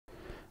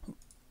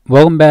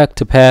Welcome back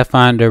to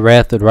Pathfinder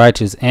Wrath of the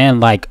Righteous, and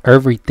like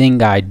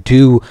everything I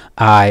do,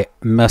 I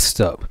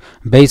messed up.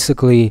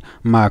 Basically,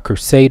 my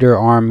Crusader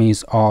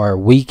armies are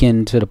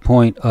weakened to the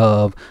point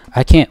of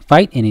I can't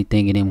fight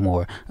anything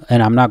anymore.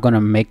 And I'm not going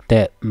to make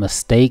that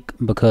mistake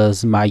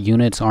because my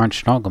units aren't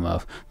strong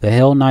enough. The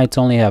Hell Knights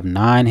only have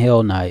 9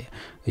 Hell Knight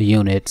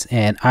units,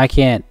 and I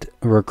can't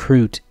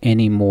recruit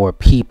any more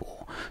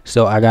people.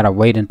 So I gotta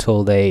wait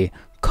until they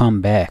come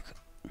back.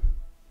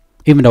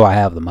 Even though I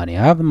have the money.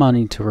 I have the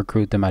money to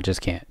recruit them. I just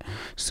can't.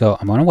 So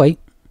I'm going to wait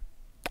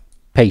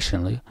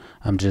patiently.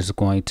 I'm just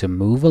going to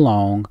move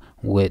along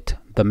with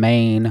the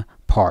main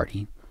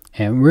party.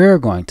 And we're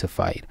going to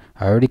fight.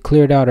 I already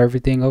cleared out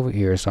everything over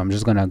here. So I'm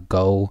just going to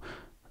go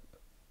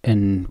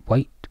and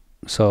wait.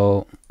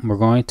 So we're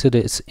going to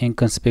this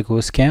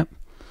inconspicuous camp.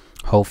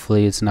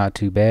 Hopefully it's not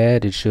too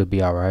bad. It should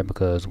be alright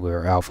because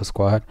we're Alpha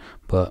Squad.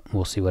 But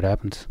we'll see what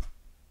happens.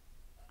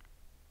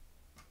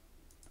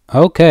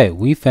 Okay,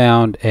 we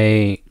found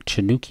a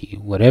Chinooki,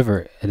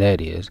 whatever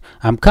that is.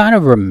 I'm kind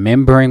of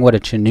remembering what a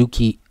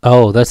Chinooki.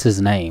 Oh, that's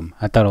his name.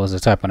 I thought it was a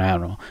type of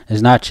animal.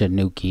 It's not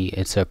Chinooki.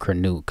 It's a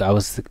Cranook.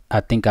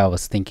 I think I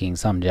was thinking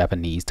some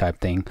Japanese type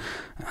thing.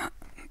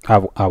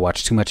 I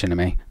watched too much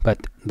anime,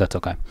 but that's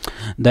okay.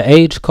 The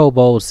aged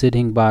kobold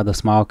sitting by the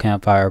small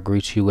campfire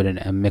greets you with an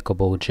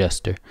amicable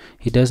gesture.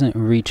 He doesn't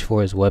reach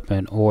for his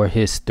weapon or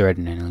his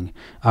threatening.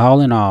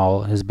 All in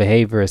all, his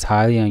behavior is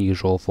highly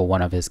unusual for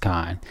one of his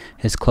kind.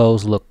 His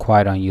clothes look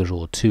quite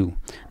unusual too.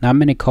 Not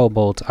many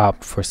kobolds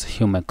opt for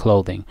human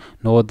clothing,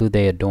 nor do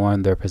they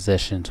adorn their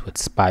possessions with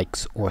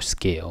spikes or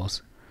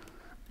scales.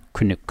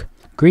 Cranook.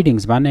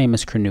 Greetings, my name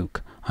is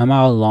Cranook. I'm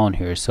all alone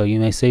here, so you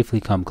may safely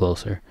come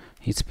closer.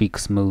 He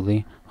speaks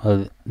smoothly,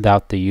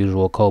 without the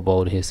usual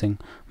kobold hissing.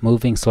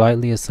 Moving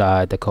slightly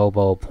aside, the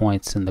kobold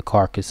points in the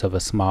carcass of a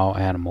small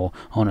animal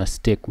on a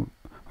stick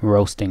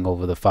roasting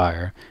over the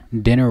fire.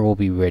 Dinner will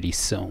be ready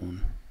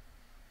soon.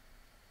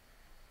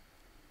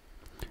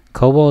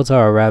 Kobolds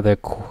are a rather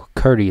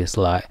courteous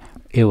lot,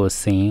 it would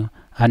seem.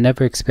 I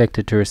never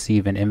expected to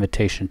receive an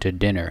invitation to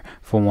dinner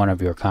from one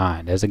of your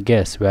kind, as a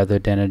guest rather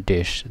than a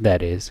dish,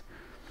 that is.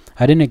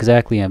 I didn't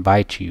exactly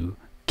invite you,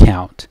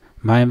 Count.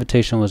 My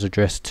invitation was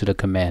addressed to the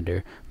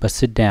commander, but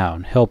sit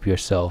down, help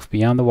yourself.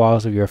 Beyond the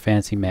walls of your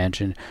fancy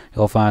mansion,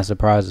 you'll find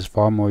surprises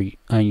far more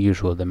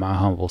unusual than my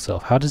humble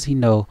self. How does he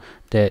know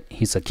that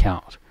he's a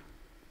count?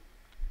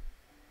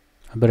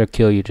 I better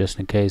kill you just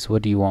in case.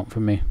 What do you want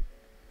from me?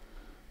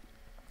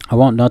 I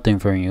want nothing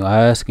from you.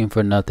 I'm asking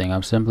for nothing.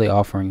 I'm simply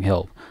offering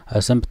help. I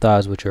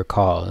sympathize with your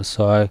cause,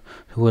 so I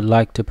would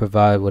like to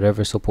provide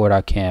whatever support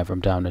I can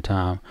from time to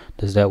time.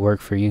 Does that work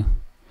for you?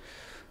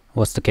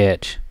 What's the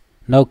catch?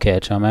 No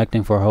catch. I'm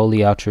acting for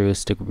wholly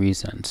altruistic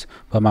reasons,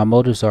 but my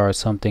motives are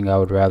something I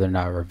would rather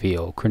not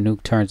reveal.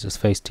 Cranook turns his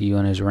face to you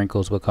and his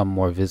wrinkles become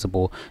more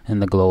visible in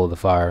the glow of the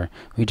fire.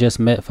 We just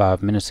met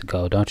 5 minutes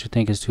ago. Don't you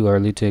think it's too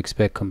early to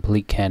expect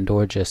complete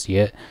candor just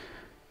yet?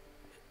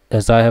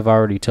 As I have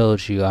already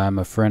told you, I am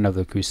a friend of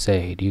the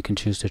Crusade. You can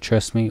choose to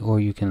trust me or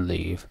you can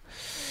leave.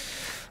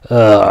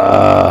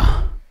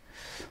 I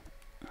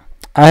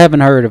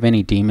haven't heard of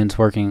any demons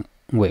working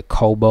with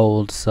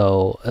kobolds,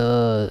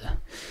 so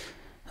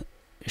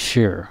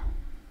sure,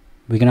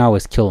 we can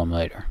always kill them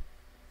later.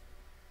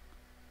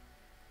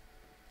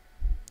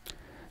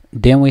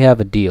 Then we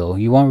have a deal.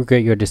 You won't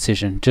regret your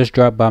decision. Just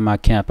drop by my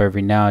camp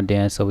every now and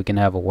then so we can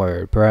have a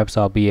word. Perhaps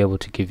I'll be able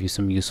to give you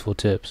some useful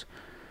tips.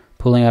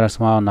 Pulling out a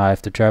small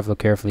knife, the traveler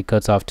carefully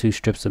cuts off 2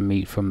 strips of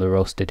meat from the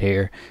roasted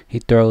hare. He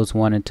throws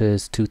one into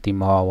his toothy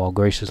maw while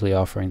graciously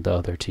offering the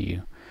other to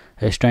you.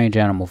 A strange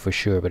animal for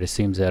sure, but it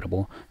seems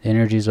edible. The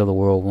energies of the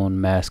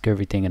whirlwind mask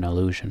everything in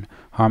illusion.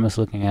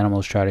 Harmless-looking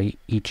animals try to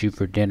eat you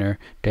for dinner.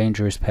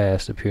 Dangerous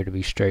paths appear to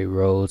be straight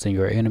roads,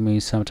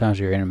 and sometimes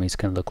your enemies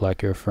can look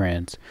like your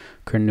friends.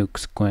 Cranook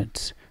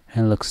squints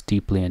and looks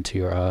deeply into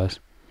your eyes.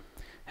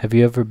 Have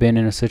you ever been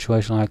in a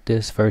situation like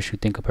this? First you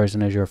think a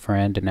person is your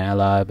friend and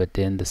ally, but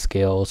then the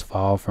scales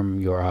fall from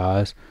your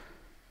eyes,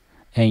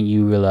 and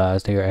you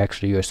realize they are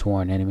actually your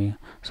sworn enemy.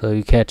 So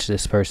you catch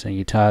this person,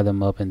 you tie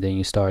them up, and then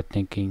you start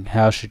thinking,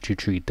 how should you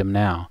treat them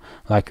now?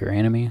 Like your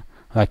enemy?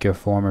 Like your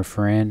former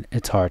friend?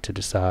 It's hard to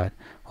decide.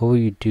 What will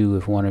you do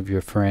if one of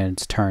your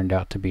friends turned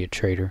out to be a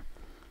traitor?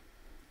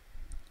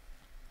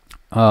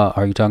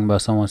 Are you talking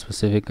about someone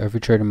specific? Every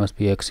traitor must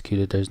be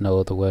executed. There's no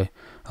other way.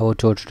 I will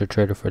torture the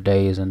traitor for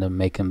days and then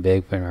make him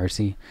beg for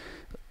mercy.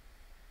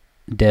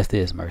 Death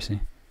is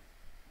mercy.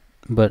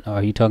 But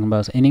are you talking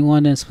about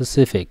anyone in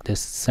specific? This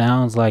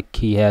sounds like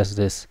he has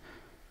this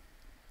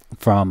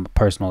from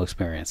personal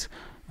experience.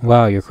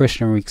 Wow, your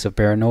Christian reeks of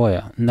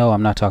paranoia. No,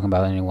 I'm not talking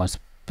about anyone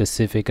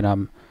specific, and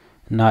I'm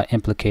not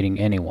implicating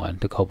anyone.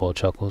 The kobold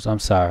chuckles. I'm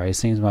sorry. It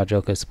seems my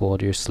joke has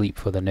spoiled your sleep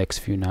for the next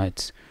few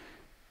nights.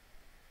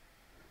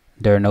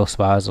 There are no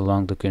spies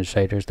along the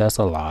Crusaders. That's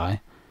a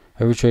lie.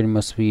 Every traitor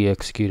must be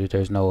executed.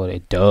 There's no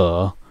way.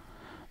 Duh.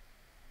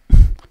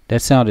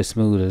 That sounded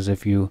smooth, as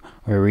if you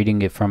were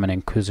reading it from an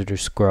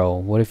Inquisitor's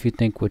scroll. What if you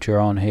think with your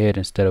own head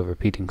instead of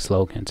repeating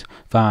slogans?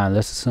 Fine,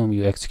 let's assume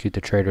you execute the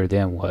traitor,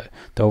 then what?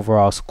 The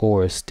overall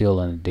score is still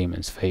in the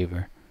demon's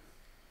favor.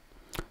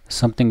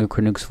 Something in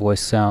Krenuk's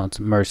voice sounds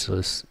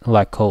merciless,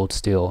 like cold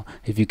steel.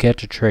 If you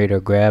catch a traitor,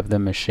 grab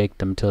them and shake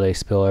them till they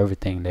spill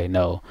everything they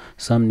know.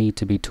 Some need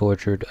to be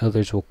tortured,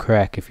 others will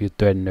crack if you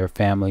threaten their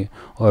family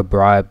or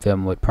bribe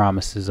them with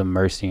promises of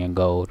mercy and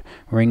gold.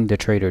 Wring the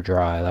traitor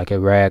dry, like a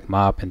rag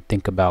mop, and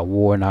think about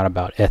war, not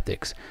about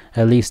ethics.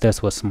 At least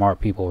that's what smart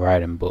people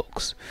write in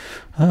books.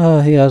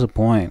 He has a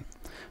point.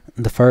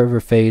 The fervor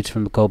fades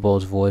from the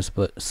kobold's voice,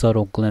 but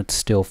subtle glints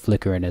still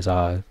flicker in his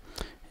eyes.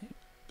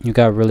 You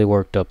got really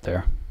worked up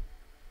there.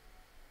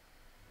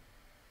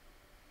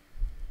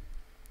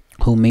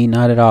 Who, me?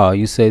 Not at all.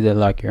 You say that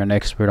like you're an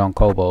expert on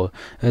kobold,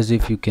 as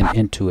if you can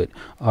intuit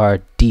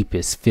our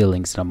deepest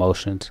feelings and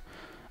emotions.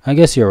 I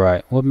guess you're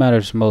right. What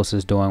matters most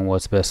is doing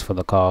what's best for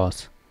the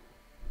cause.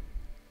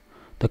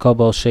 The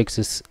kobold shakes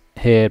his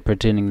head,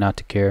 pretending not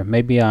to care.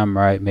 Maybe I'm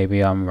right,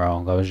 maybe I'm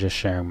wrong. I was just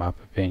sharing my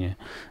opinion.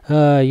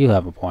 You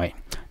have a point.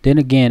 Then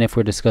again, if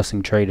we're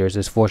discussing traitors,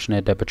 it's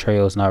fortunate that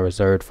betrayal is not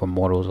reserved for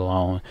mortals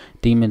alone.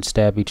 Demons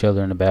stab each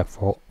other in the back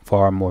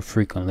far more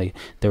frequently.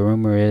 The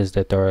rumor is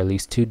that there are at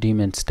least 2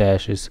 demon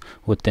stashes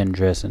within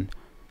Daeran,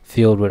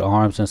 filled with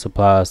arms and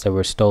supplies that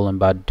were stolen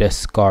by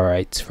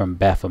Descarites from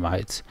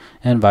Baphamites,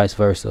 and vice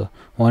versa.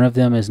 One of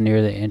them is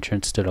near the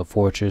entrance to the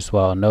fortress,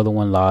 while another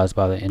one lies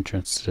by the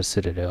entrance to the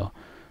citadel.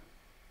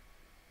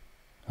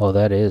 Well,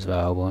 that is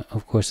valuable.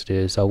 Of course it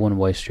is. I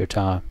wouldn't waste your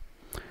time.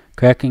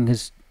 Cracking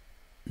his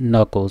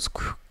knuckles,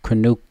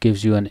 Krenuk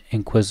gives you an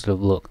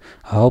inquisitive look.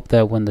 I hope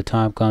that when the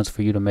time comes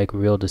for you to make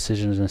real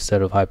decisions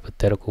instead of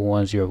hypothetical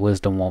ones, your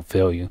wisdom won't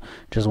fail you.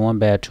 Just one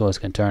bad choice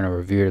can turn a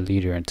revered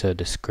leader into a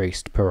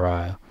disgraced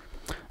pariah.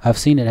 I've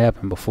seen it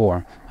happen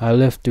before. I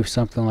lived through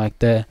something like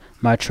that.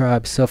 My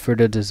tribe suffered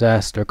a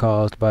disaster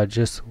caused by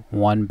just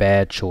one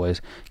bad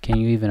choice. Can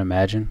you even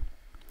imagine?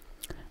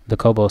 The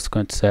kobold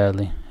squints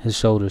sadly, his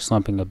shoulders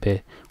slumping a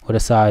bit. With a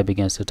sigh, he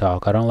begins to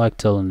talk. I don't like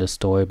telling this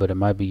story, but it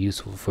might be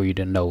useful for you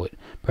to know it.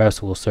 Perhaps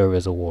it will serve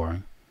as a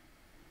warning.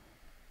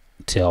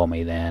 Tell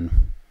me,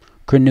 then.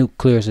 Krenuk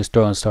clears his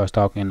throat and starts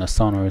talking in a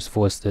sonorous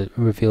voice that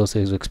reveals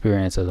his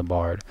experience as a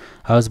bard.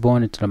 I was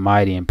born into the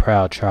mighty and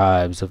proud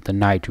tribes of the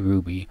Night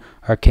Ruby.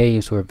 Our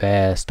caves were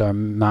vast, our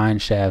mine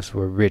shafts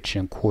were rich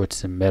in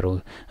quartz and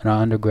metal, and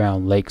our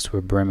underground lakes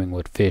were brimming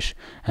with fish,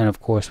 and of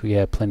course we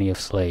had plenty of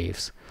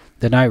slaves.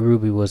 The Night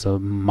Ruby was a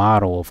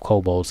model of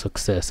kobold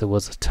success. It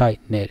was a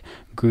tight-knit,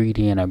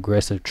 greedy, and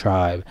aggressive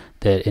tribe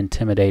that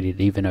intimidated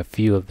even a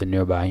few of the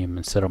nearby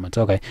human settlements.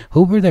 Okay,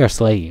 who were their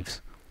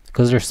slaves?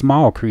 Because they're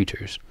small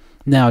creatures.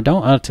 Now,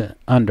 don't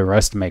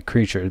underestimate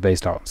creatures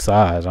based on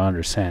size. I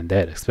understand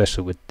that,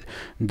 especially with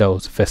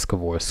those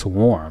Fescivore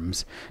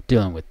swarms.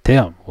 Dealing with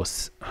them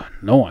was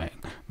annoying,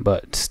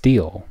 but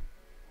still,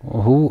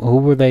 who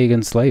were they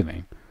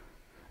enslaving?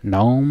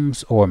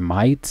 Gnomes or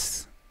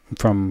mites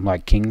from,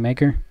 like,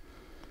 Kingmaker?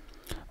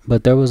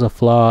 But there was a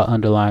flaw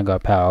underlying our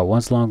power.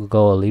 Once long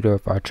ago, a leader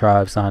of our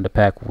tribe signed a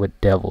pact with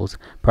devils,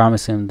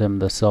 promising them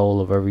the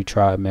soul of every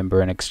tribe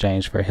member in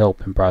exchange for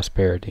help and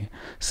prosperity.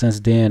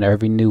 Since then,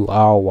 every new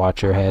Owl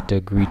Watcher had to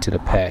agree to the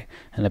pact,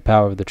 and the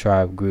power of the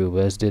tribe grew,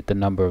 as did the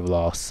number of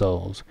lost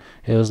souls.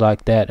 It was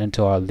like that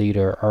until our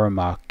leader,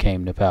 Urmak,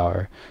 came to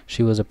power.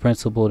 She was a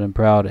principled and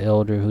proud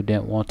elder who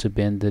didn't want to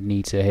bend the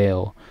knee to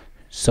hell,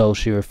 so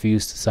she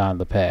refused to sign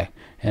the pact,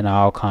 and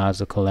all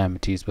kinds of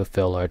calamities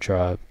befell our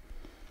tribe.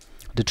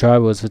 The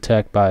tribe was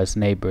attacked by its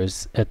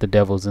neighbors at the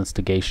devil's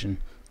instigation.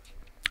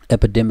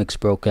 Epidemics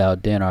broke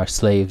out, then our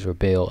slaves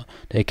rebelled.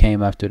 They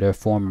came after their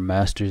former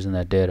masters in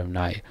the dead of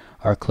night.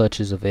 Our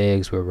clutches of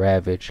eggs were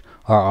ravaged,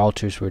 our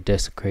altars were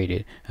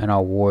desecrated, and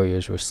our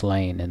warriors were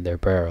slain in their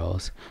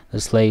barrows.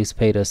 The slaves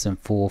paid us in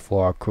full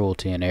for our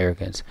cruelty and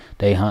arrogance.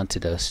 They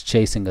hunted us,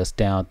 chasing us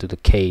down through the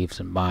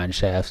caves and mine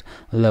shafts,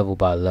 level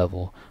by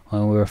level.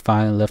 When we were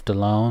finally left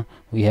alone,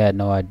 we had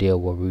no idea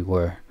where we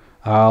were.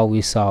 All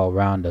we saw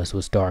around us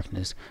was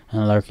darkness,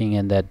 and lurking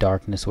in that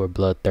darkness were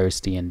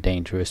bloodthirsty and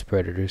dangerous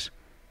predators.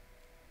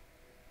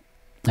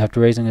 After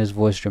raising his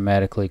voice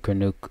dramatically,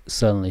 Krenuk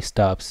suddenly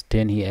stops.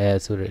 Then he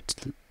adds with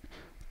a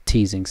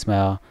teasing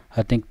smile,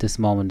 I think this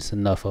moment is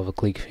enough of a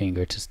click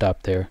finger to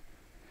stop there.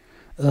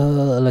 I'd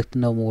like to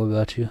know more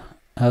about you.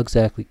 How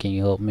exactly can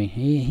you help me?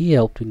 He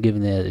helped in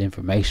giving that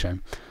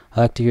information.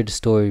 I'd like to hear the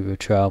story of your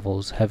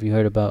travels. Have you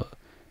heard about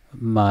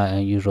my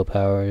unusual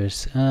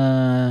powers?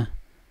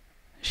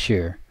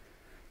 Sure.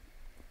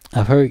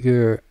 I've heard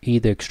you're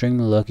either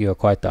extremely lucky or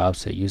quite the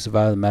opposite. You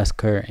survived the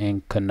massacre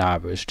in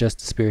Canabras, just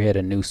to spearhead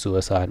a new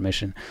suicide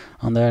mission.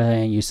 On the other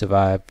hand, you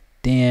survived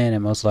then,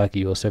 and most likely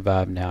you'll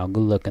survive now.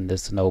 Good luck in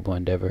this noble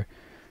endeavor.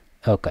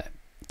 Okay,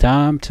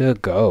 time to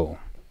go.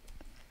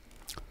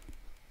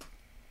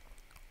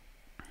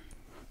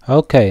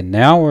 Okay,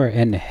 now we're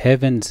in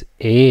Heaven's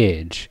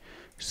Edge.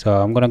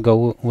 So I'm going to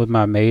go with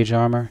my mage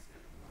armor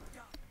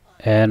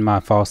and my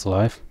false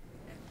life.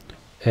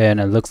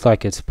 And it looks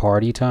like it's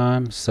party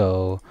time,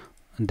 so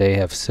they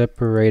have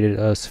separated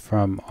us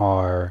from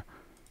our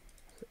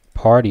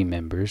party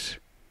members.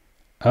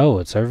 Oh,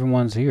 it's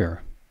everyone's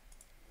here.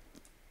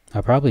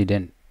 I probably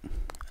didn't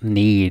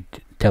need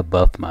to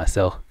buff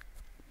myself.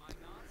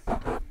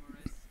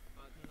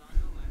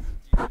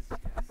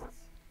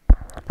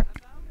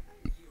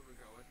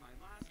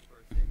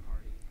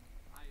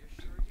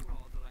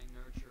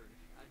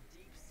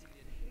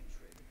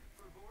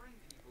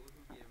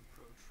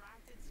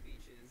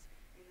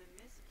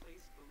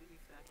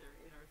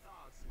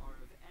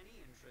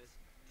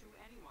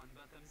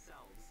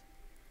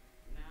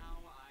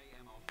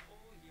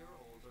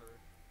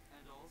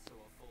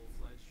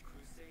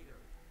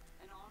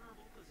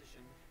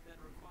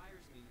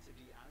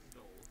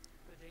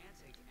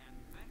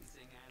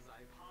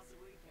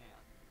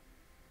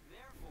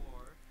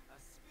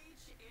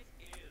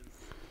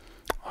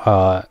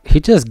 He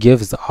just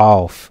gives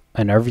off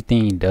and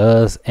everything he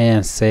does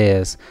and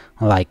says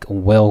like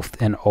wealth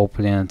and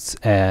opulence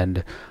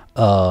and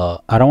I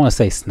don't want to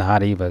say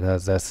snotty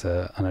because that's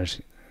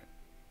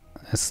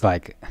it's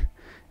like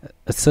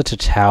it's such a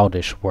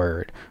childish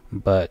word,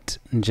 but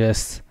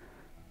just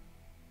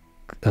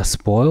a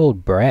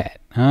spoiled brat.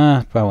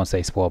 I won't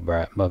say spoiled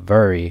brat, but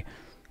very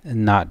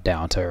not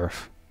down to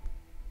earth.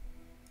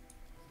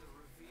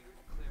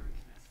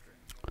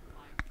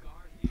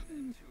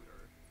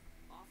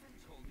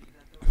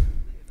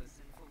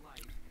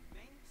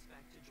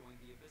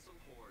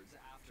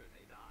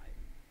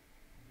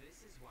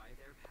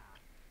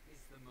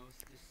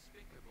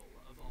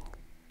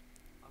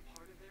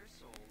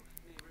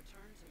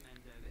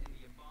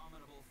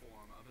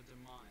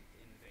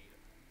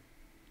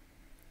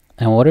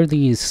 And what are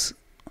these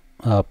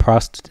I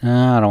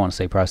don't want to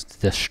say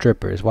prostitutes, the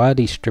strippers. Why are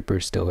these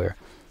strippers still here?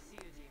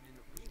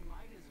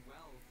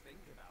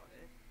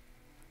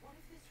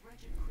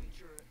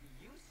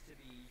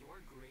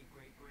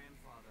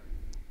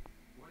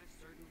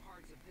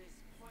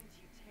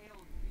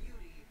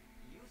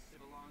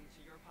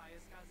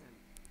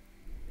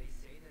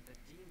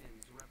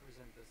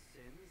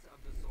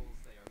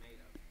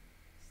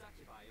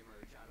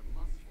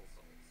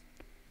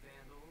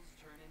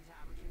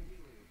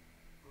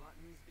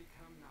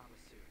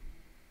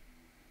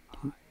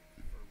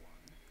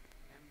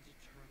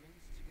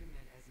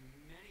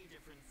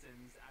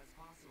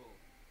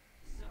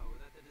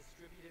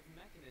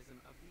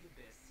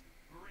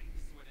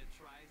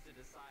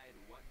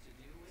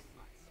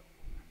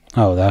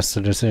 Oh, that's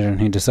the decision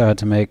he decided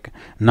to make.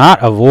 Not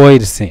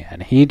avoid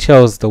sin. He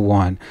chose the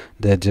one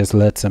that just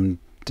lets him.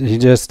 He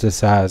just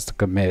decides to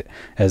commit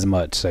as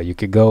much. So you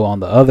could go on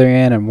the other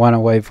end and run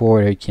away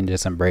for it, or you can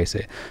just embrace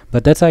it.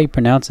 But that's how you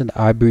pronounce it.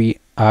 Abri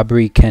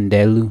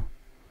Candelu.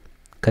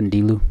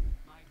 Candilu.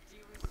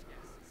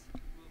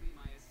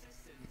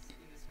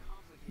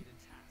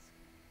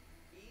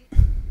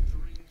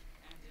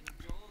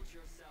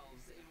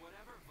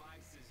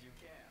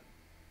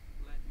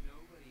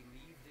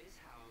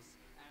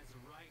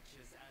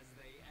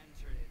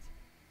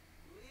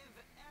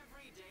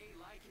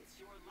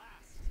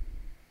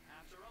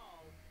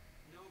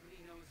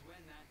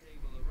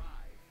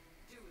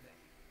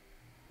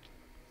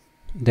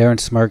 Daeran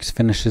smirks,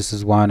 finishes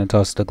his wine, and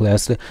tosses the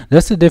glass.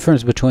 That's the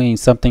difference between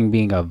something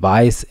being a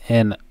vice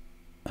and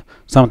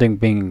something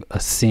being a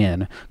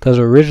sin. Because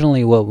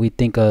originally, what we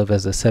think of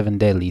as the seven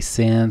deadly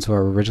sins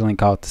were originally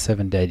called the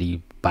seven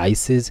deadly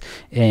vices,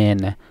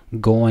 and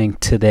going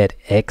to that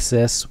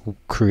excess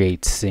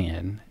creates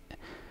sin.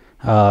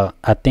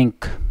 I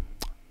think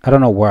I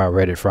don't know where I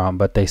read it from,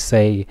 but they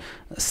say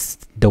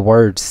the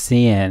word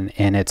sin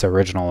in its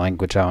original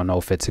language, I don't know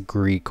if it's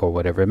Greek or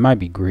whatever, it might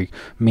be Greek,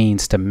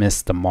 means to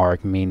miss the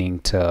mark, meaning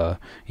to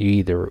you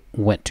either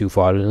went too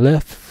far to the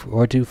left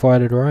or too far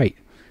to the right.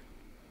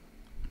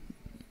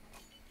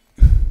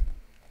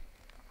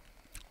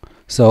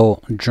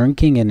 So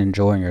drinking and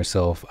enjoying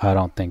yourself, I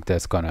don't think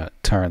that's going to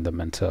turn them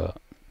into,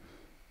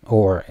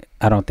 or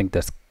I don't think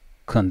that's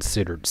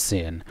considered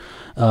sin.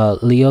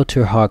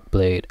 Leoter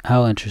Hawkblade,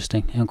 how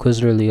interesting.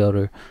 Inquisitor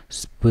Leoter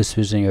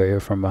whispers in your ear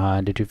from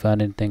behind. Did you find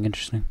anything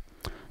interesting?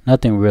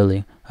 Nothing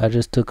really. I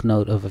just took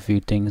note of a few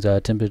things. I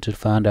attempted to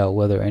find out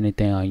whether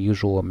anything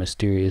unusual or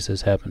mysterious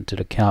has happened to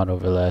the Count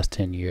over the last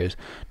 10 years.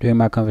 During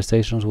my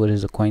conversations with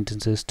his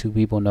acquaintances, two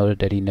people noted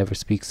that he never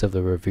speaks of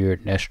the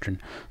revered Nestrin,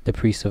 the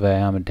priest of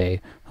Iamade,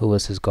 who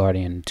was his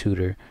guardian and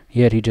tutor.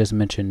 Yet he just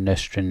mentioned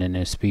Nestrin in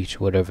his speech,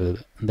 whatever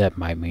that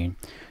might mean.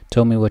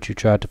 Tell me what you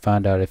tried to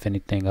find out if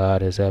anything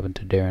odd has happened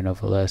to Daeran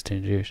over the last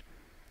 10 years.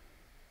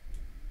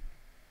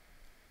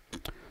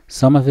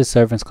 Some of his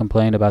servants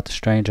complained about the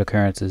strange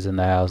occurrences in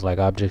the house, like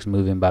objects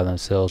moving by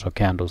themselves or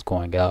candles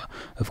going out.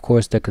 Of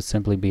course, that could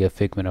simply be a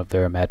figment of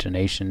their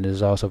imagination. It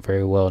is also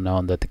very well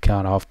known that the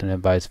Count often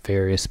invites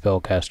various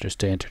spellcasters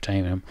to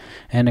entertain him,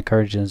 and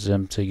encourages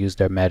them to use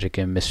their magic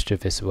in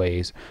mischievous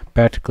ways.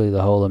 Practically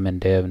the whole of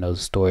Mendev knows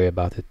a story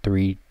about the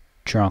three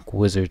drunk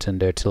wizards and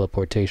their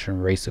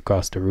teleportation race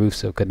across the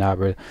roofs of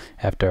Canabra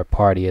after a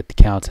party at the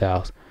Count's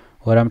house.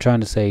 What I'm trying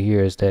to say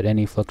here is that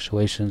any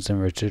fluctuations in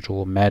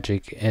residual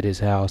magic at his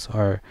house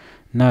are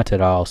not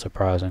at all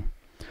surprising.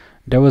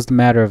 There was the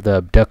matter of the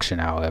abduction,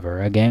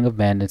 however. A gang of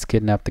bandits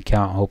kidnapped the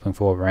Count hoping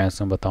for a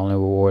ransom, but the only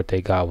reward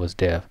they got was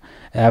death.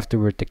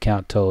 Afterward, the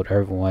Count told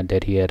everyone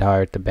that he had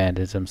hired the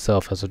bandits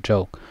himself as a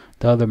joke.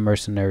 The other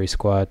mercenary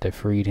squad that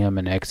freed him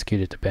and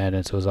executed the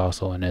bandits was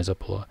also in his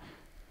employ.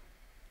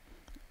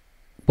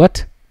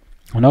 What?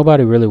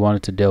 Nobody really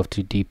wanted to delve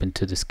too deep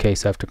into this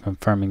case after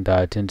confirming the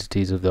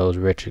identities of those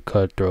wretched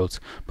cutthroats,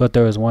 but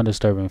there was one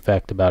disturbing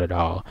fact about it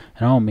all,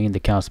 and I don't mean the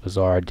Count's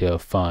bizarre idea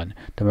of fun.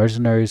 The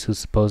mercenaries who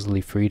supposedly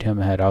freed him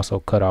had also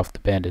cut off the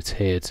bandits'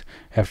 heads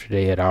after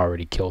they had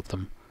already killed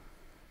them.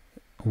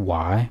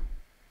 Why?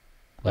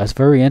 That's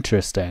very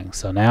interesting.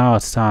 So now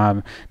it's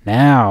time.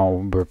 Now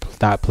we're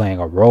not playing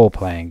a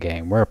role-playing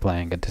game. We're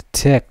playing a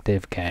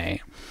detective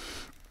game.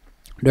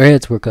 Their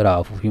heads were cut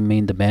off. You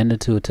mean the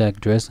bandits who attacked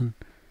Daeran?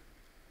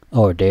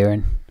 Or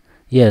Daeran?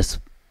 Yes,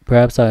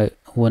 perhaps I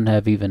wouldn't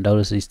have even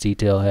noticed this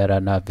detail had I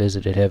not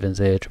visited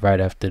Heaven's Edge right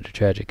after the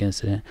tragic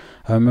incident.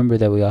 I remember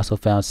that we also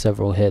found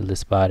several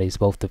headless bodies,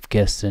 both of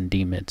guests and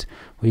demons.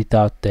 We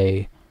thought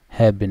they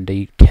had been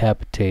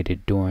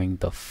decapitated during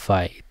the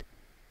fight.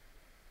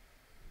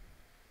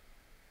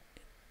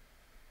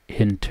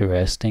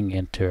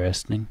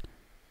 Interesting.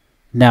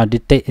 Now,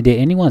 did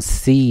anyone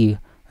see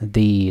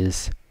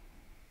these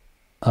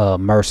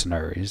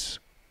mercenaries?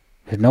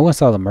 If no one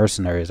saw the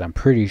mercenaries, I'm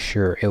pretty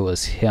sure it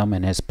was him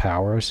and his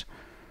powers.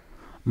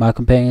 My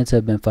companions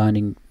have been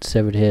finding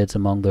severed heads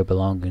among their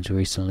belongings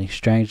recently.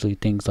 Strangely,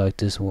 things like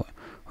this weren't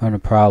a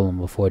problem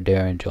before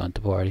Daeran joined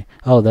the party.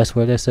 Oh, that's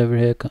where that severed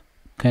head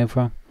came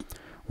from?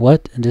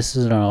 What? This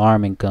is an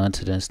alarming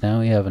coincidence.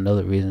 Now we have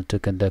another reason to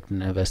conduct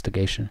an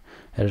investigation.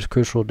 It is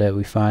crucial that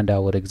we find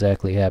out what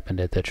exactly happened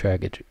at the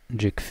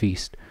tragic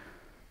feast.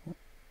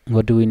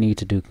 What do we need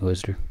to do,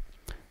 Inquisitor?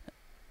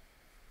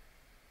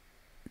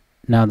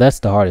 Now that's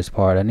the hardest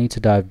part. I need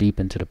to dive deep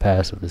into the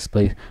past of this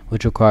place,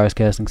 which requires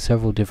casting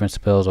several different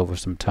spells over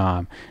some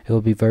time. It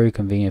would be very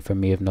convenient for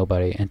me if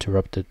nobody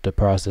interrupted the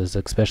process,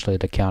 especially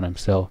the Count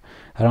himself.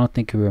 I don't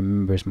think he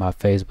remembers my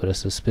face, but a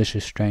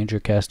suspicious stranger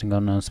casting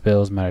unknown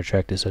spells might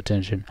attract his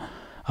attention.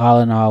 All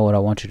in all, what I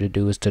want you to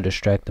do is to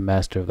distract the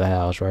master of the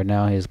house. Right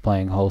now he is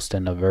playing host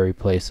in the very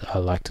place I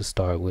like to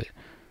start with.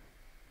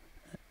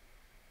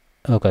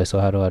 Okay,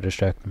 so how do I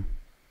distract him?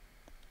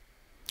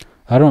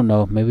 I don't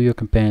know. Maybe your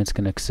companions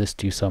can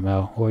assist you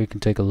somehow, or you can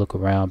take a look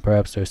around.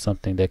 Perhaps there's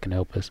something that can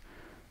help us.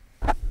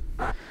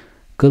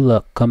 Good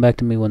luck. Come back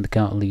to me when the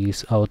Count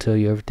leaves. I will tell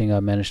you everything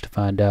I managed to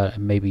find out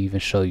and maybe even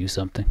show you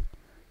something.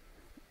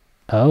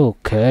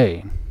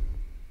 Okay.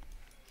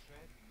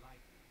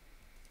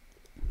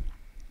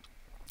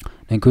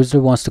 The Inquisitor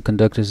wants to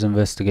conduct his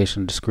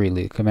investigation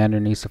discreetly. The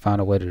commander needs to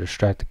find a way to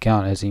distract the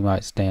Count, as he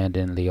might stand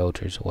in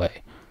Leoter's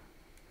way.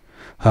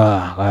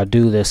 I'll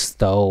do this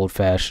the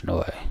old-fashioned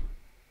way.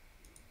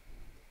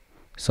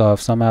 So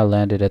I've somehow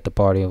landed at the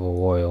party of a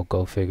royal.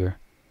 Go figure.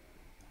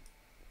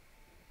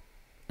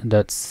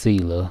 That's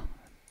Seela.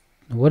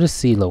 What is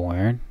Seela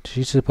wearing?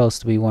 She's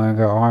supposed to be wearing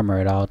her armor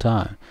at all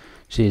times.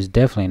 She is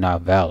definitely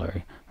not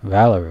Valerie.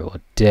 Valerie will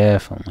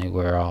definitely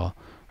wear all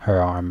her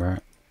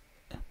armor.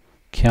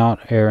 Count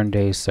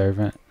Erenday's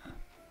servant.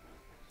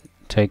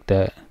 Take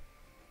that.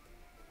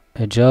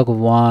 A jug of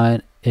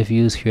wine, if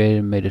used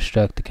created, may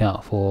distract the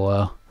Count for a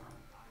while.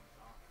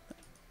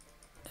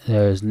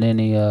 There's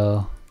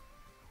Ninio.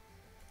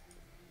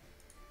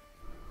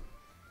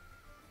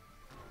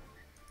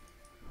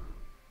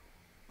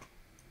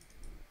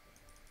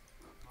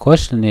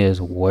 Question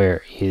is,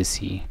 where is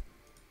he?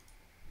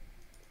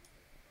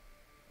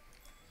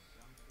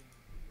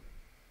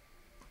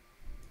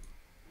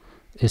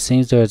 It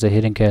seems there is a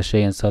hidden cache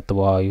inside the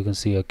wall. You can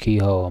see a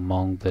keyhole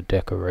among the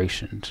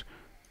decorations.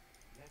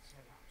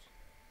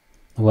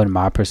 When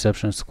my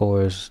perception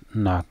score is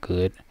not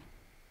good.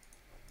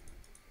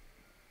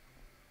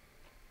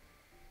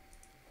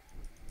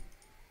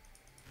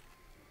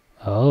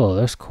 Oh,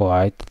 there's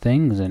quite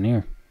things in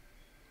here.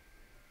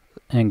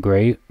 And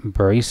great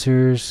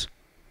bracers.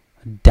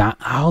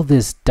 All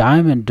this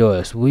diamond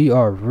dust. We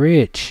are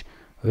rich.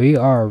 We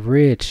are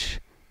rich.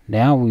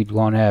 Now we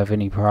won't have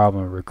any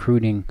problem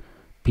recruiting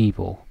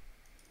people.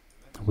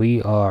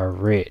 We are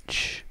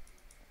rich.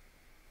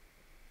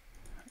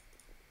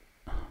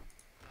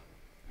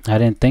 I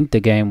didn't think the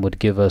game would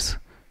give us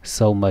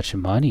so much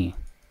money.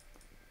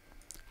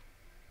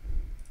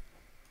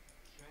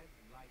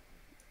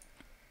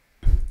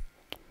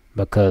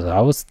 Because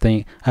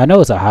I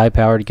know it's a high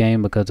powered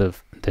game because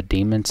of the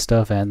demon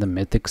stuff and the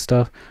mythic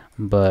stuff,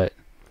 but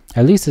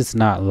at least it's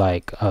not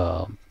like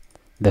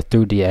the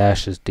Through the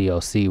Ashes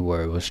DLC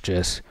where it was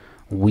just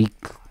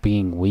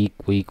being weak,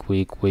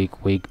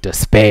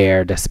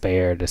 despair.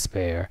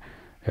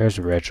 There's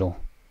Rachel.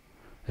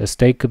 The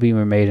state could be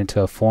remade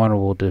into a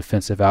formidable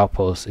defensive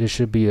outpost. It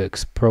should be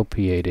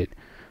expropriated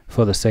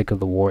for the sake of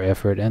the war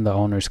effort, and the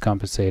owners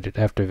compensated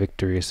after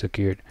victory is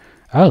secured.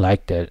 I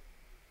like that.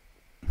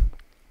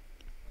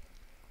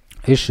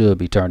 It should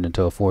be turned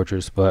into a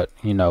fortress, but,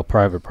 you know,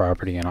 private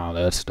property and all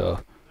that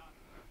stuff.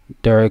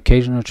 There are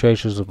occasional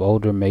traces of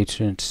older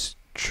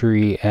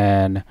masonry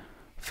and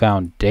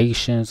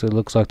Foundations. It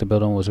looks like the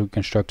building was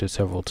reconstructed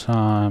several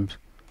times.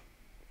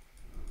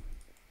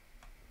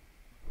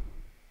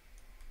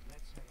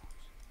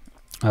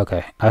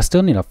 Okay, I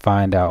still need to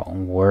find out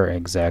where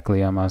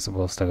exactly am I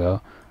supposed to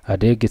go. I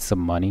did get some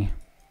money.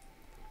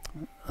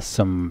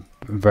 Some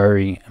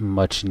very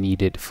much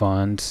needed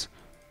funds.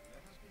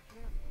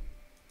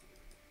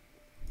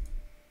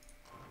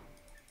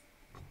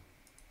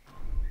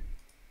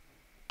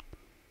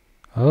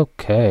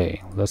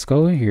 Okay, let's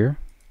go in here.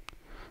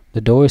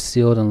 The door is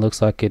sealed and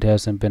looks like it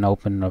hasn't been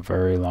opened in a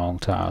very long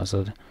time.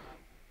 So,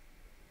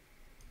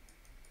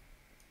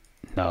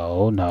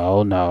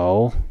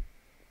 no.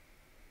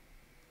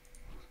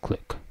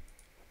 Click.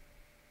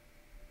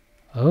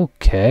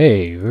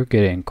 Okay, we're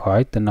getting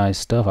quite the nice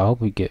stuff. I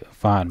hope we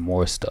find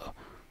more stuff,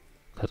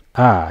 cause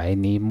I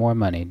need more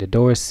money. The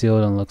door is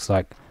sealed and looks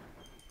like.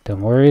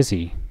 Then where is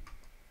he?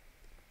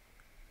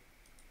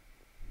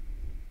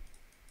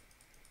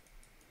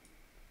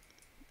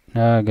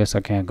 No, I guess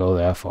I can't go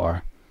that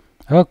far.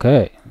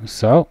 Okay,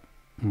 so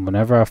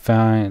whenever I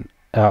find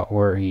out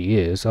where he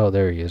is, oh,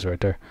 there he is right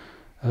there.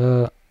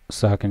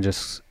 So I can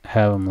just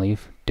have him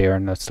leave.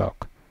 Daeran, let's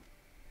talk.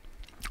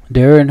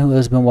 Daeran, who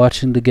has been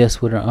watching the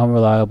guest with an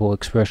unreliable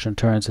expression,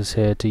 turns his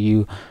head to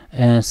you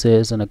and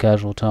says in a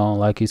casual tone,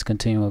 like he's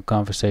continuing a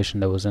conversation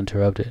that was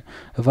interrupted,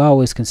 "I've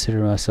always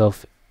considered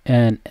myself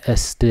an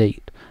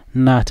estate,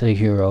 not a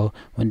hero.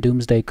 When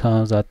doomsday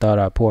comes, I thought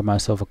I'd pour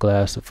myself a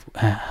glass of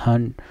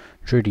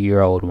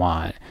 100-year-old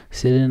wine,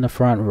 sit in the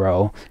front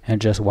row, and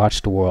just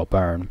watch the world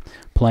burn.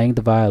 Playing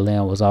the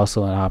violin was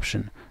also an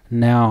option.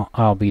 Now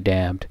I'll be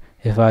damned.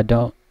 If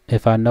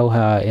I know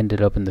how I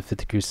ended up in the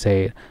Fifth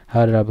Crusade,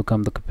 how did I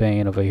become the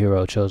companion of a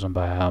hero chosen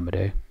by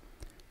Almade?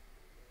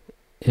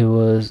 It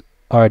was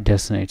our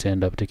destiny to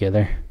end up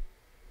together."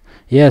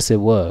 "Yes,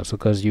 it was,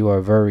 because you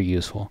are very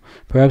useful.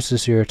 Perhaps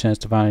this is your chance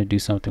to finally do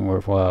something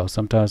worthwhile.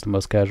 Sometimes the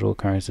most casual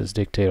occurrences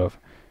dictate of."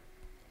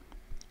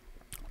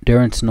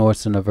 Daeran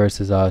snorts and averts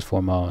his eyes for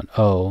a moment.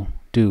 "Oh,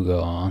 do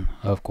go on,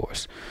 of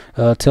course.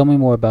 Tell me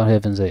more about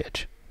Heaven's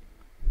Edge."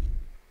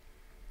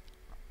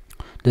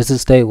 This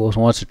estate was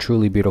once a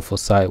truly beautiful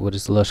sight, with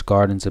its lush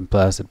gardens and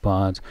placid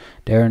ponds.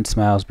 Daeran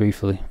smiles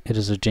briefly. It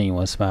is a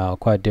genuine smile,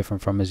 quite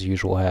different from his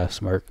usual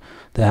half-smirk.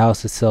 The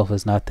house itself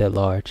is not that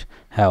large,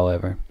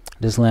 however.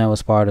 This land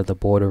was part of the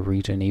border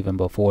region even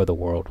before the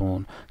World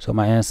Wound, so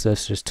my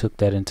ancestors took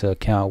that into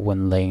account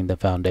when laying the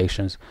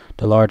foundations.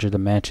 The larger the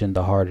mansion,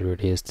 the harder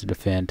it is to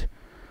defend.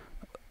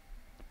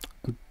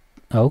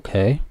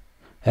 Okay.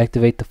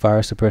 Activate the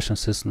fire suppression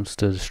systems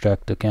to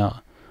distract the count.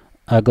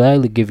 "I'd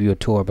gladly give you a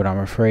tour, but I'm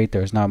afraid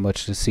there's not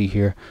much to see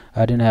here.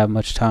 I didn't have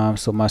much time,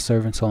 so my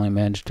servants only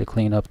managed to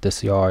clean up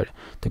this yard,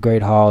 the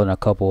great hall, and a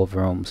couple of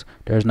rooms.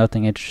 There's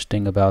nothing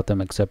interesting about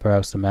them except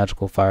perhaps the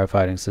magical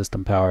firefighting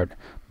system powered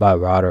by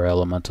water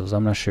elementals.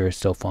 I'm not sure it's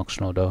still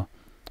functional, though.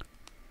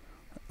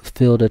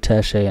 Field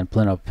attaché and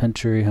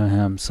plenipotentiary,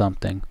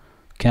 something.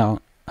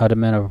 Count, I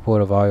demand a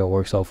report of all your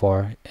work so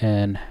far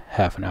in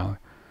half an hour.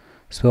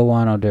 Spill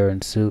wine on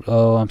Daeran's suit.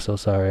 Oh, I'm so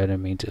sorry, I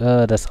didn't mean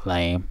to. That's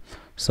lame.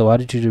 So why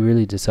did you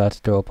really decide to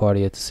throw a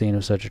party at the scene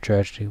of such a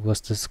tragedy? What's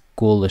this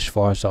ghoulish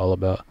farce all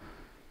about?"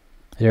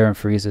 Daeran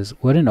freezes.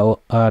 "What an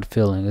odd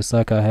feeling. It's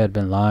like I had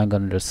been lying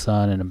under the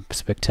sun in a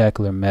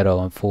spectacular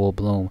meadow in full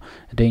bloom,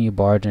 and then you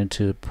barge in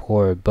to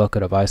pour a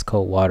bucket of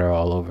ice-cold water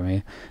all over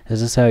me.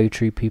 Is this how you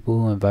treat people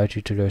who invite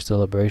you to their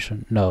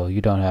celebration? No, you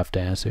don't have to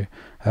answer.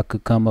 I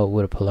could come up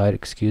with a polite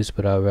excuse,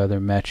 but I'd rather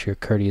match your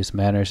courteous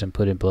manners and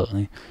put it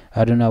bluntly.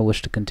 I do not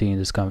wish to continue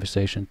this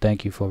conversation.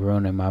 Thank you for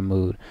ruining my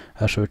mood.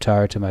 I shall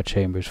retire to my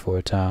chambers for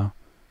a time."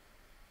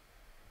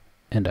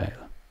 And I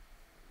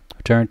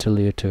return to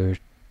Leotur.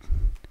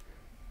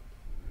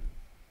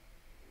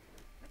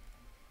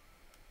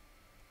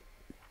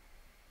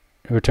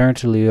 Return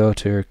to Leo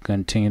to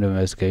continue the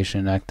investigation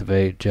and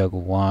activate jug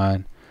of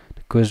wine.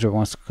 The Inquisitor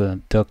wants to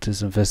conduct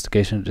his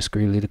investigation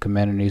discreetly. The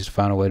commander needs to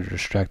find a way to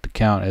distract the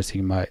Count, as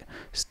he might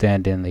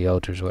stand in the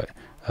Elder's way.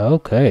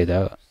 Okay,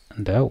 that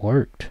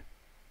worked.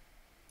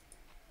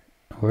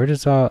 Where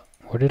did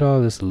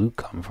all this loot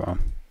come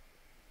from?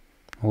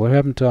 What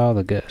happened to all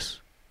the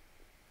guests?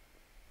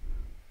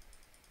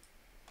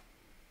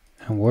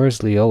 And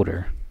where's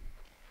Leoder?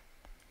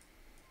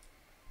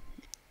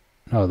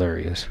 Oh, there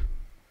he is.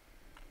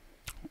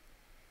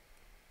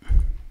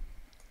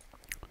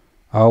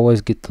 I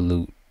always get the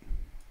loot.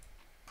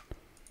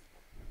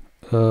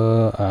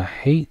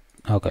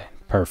 Okay,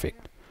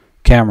 perfect.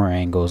 Camera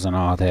angles and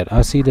all that.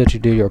 I see that you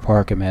did your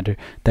part, Commander.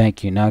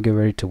 Thank you. Now get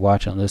ready to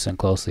watch and listen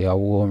closely. I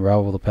will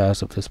unravel the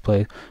past of this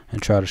place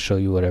and try to show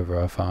you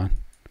whatever I find.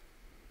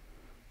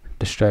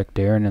 Distract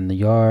Daeran in the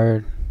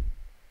yard.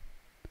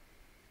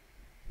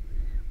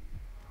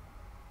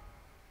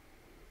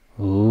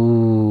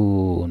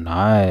 Ooh,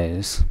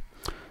 nice.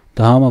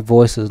 The hum of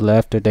voices,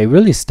 laughter. They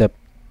really stepped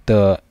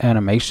the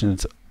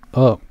animations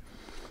up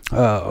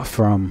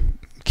from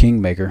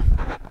Kingmaker.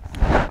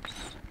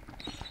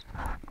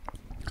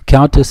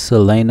 Countess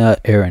Selena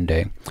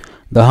Arende.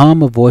 The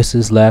hum of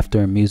voices,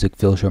 laughter, and music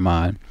fills your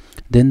mind.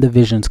 Then the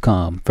visions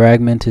come,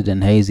 fragmented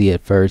and hazy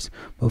at first,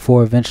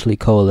 before eventually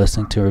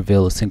coalescing to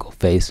reveal a single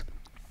face.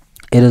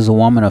 It is a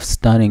woman of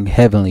stunning,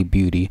 heavenly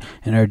beauty,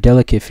 and her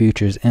delicate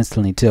features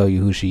instantly tell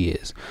you who she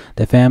is.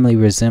 The family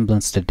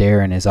resemblance to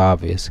Daeran is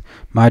obvious.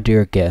 My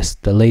dear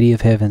guest, the Lady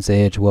of Heaven's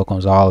Edge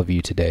welcomes all of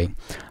you today.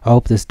 I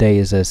hope this day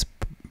is as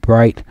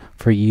bright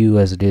for you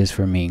as it is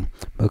for me,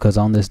 because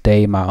on this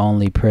day my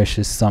only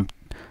precious,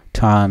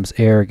 sometimes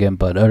arrogant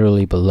but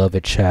utterly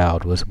beloved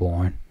child was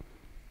born.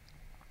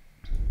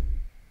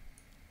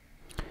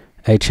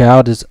 A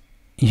child is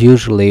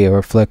usually a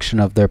reflection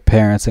of their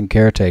parents and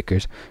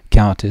caretakers.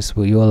 Countess,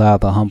 will you allow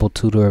the humble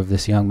tutor of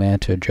this young man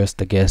to address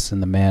the guests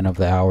and the man of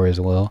the hour as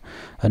well?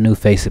 A new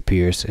face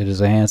appears. It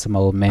is a handsome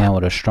old man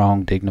with a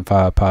strong,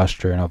 dignified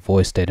posture and a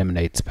voice that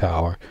emanates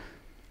power.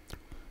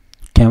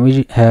 Can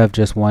we have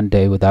just one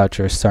day without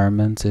your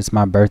sermons? It's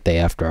my birthday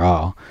after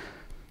all.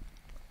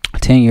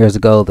 10 years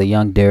ago, the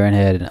young Daeran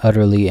had an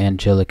utterly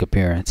angelic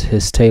appearance.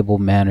 His stable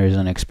manners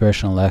and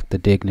expression lacked the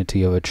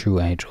dignity of a true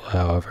angel,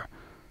 however.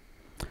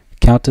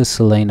 Countess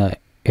Selena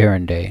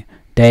Arendelle.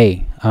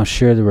 Day, I'm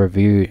sure the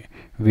revered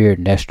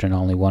Nestrin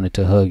only wanted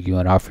to hug you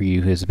and offer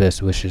you his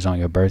best wishes on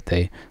your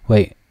birthday.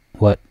 Wait,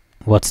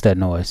 what's that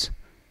noise?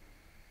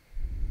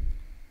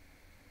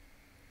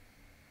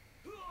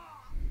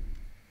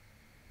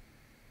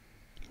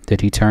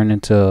 Did he turn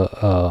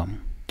into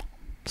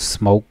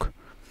smoke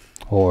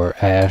or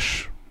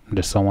ash?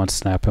 Did someone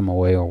snap him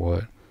away or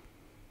what?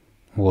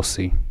 We'll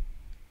see.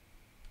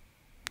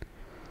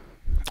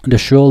 The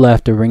shrill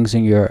laughter rings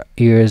in your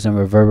ears and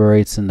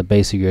reverberates in the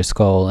base of your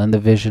skull. In the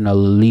vision, a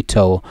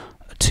Leto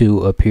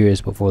too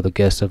appears before the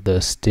guests of the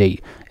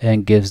estate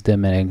and gives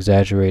them an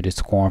exaggerated,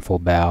 scornful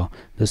bow.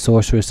 The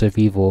sorceress of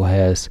evil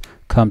has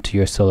come to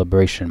your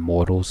celebration,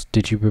 mortals.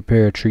 Did you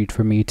prepare a treat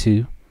for me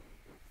too?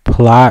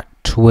 Plot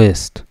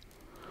twist.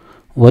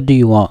 What do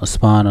you want,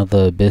 spawn of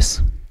the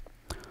abyss?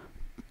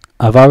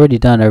 I've already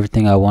done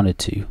everything I wanted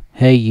to.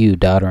 Hey you,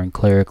 doddering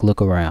cleric,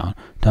 look around.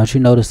 Don't you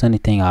notice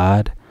anything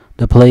odd?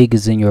 The plague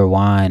is in your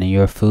wine, in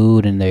your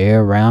food, in the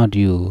air around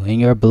you,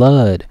 in your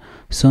blood.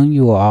 Soon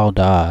you will all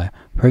die.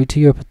 Pray to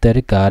your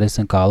pathetic goddess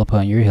and call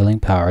upon your healing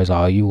powers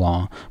all you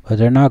want, but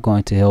they're not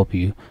going to help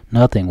you.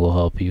 Nothing will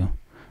help you.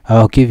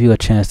 I'll give you a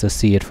chance to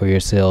see it for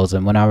yourselves,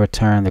 and when I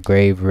return, the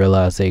grave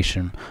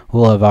realization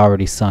will have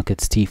already sunk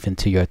its teeth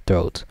into your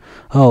throats.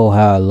 Oh,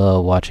 how I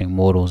love watching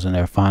mortals in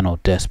their final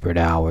desperate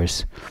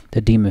hours.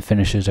 The demon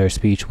finishes her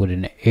speech with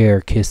an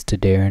air kiss to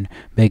Daeran,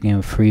 making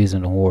him freeze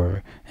in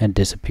horror, and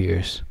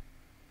disappears.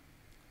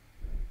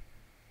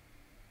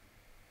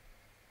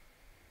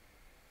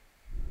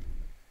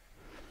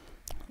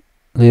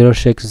 Leto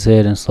shakes his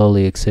head and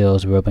slowly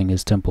exhales, rubbing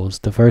his temples.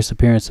 The first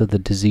appearance of the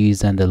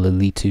disease and the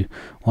Lilitu,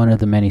 one of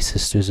the many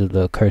sisters of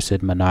the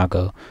accursed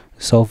Manago.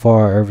 So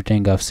far,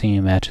 everything I've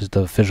seen matches the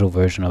official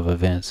version of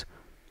events.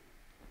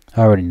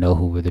 I already know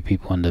who were the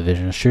people in the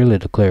vision. Surely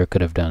the cleric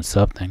could have done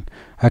something.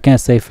 I can't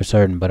say for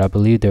certain, but I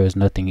believe there was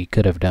nothing he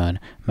could have done.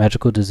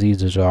 Magical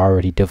diseases are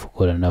already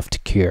difficult enough to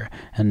cure,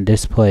 and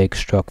this plague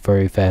struck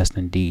very fast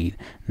indeed.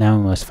 Now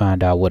we must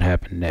find out what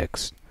happened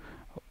next.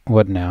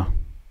 What now?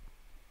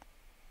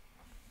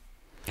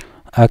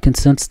 I can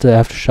sense the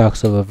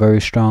aftershocks of a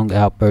very strong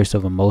outburst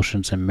of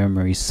emotions and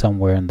memories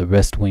somewhere in the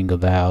west wing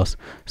of the house.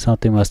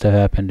 Something must have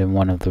happened in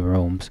one of the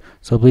rooms,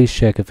 so please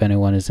check if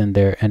anyone is in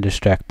there and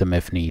distract them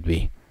if need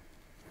be.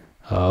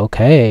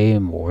 Okay,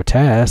 more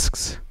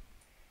tasks.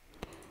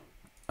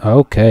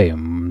 Okay,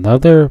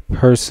 another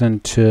person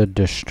to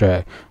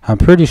distract. I'm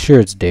pretty sure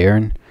it's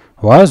Daeran.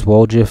 Why is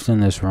Woljif in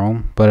this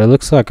room? But it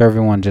looks like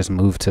everyone just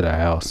moved to the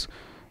house.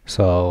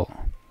 So,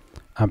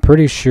 I'm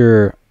pretty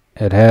sure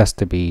it has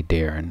to be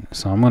Daeran.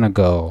 So I'm going to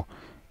go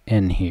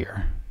in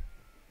here.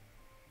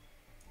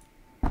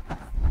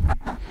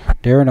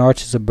 Daeran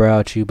arches a brow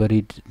at you, but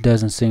he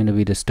doesn't seem to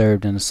be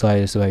disturbed in the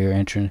slightest by your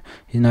entrance.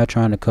 He's not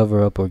trying to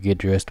cover up or get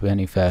dressed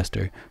any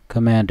faster.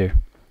 Commander,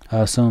 I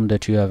assume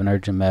that you have an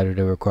urgent matter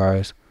that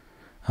requires.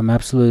 I'm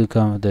absolutely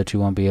confident that you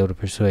won't be able to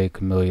persuade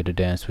Camellia to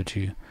dance with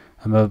you.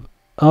 I'm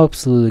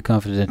absolutely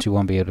confident that you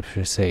won't be able to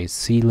persuade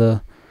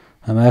Sela.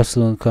 I'm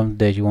absolutely confident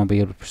that you won't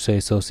be able to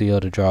persuade Sociel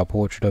to draw a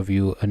portrait of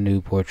you, a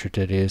new portrait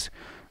that is.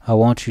 I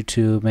want you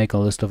to make a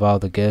list of all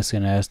the guests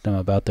and ask them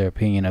about their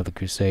opinion of the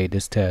Crusade.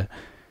 This task.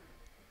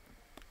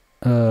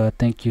 I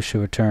think you should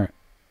return.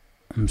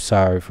 I'm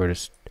sorry for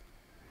this.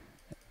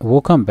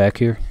 We'll come back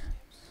here.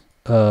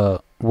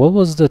 What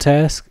was the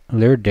task?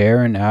 Lure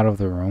Daeran out of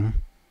the room.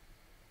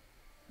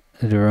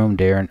 The room,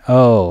 Daeran.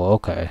 Oh,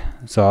 okay.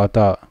 So I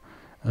thought,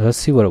 let's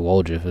see what a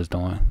Woljif is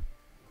doing.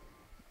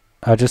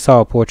 I just saw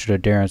a portrait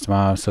of Daeran's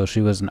mom, so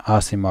she was an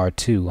Aasimar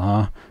too,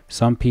 huh?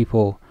 Some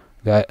people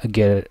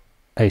get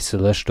a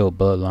celestial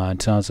bloodline,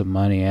 tons of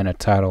money, and a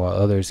title, while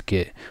others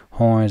get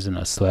horns and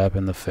a slap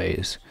in the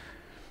face.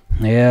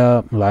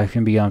 Yeah, life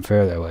can be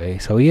unfair that way.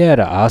 So he had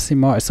an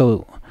Aasimar.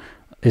 So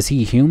is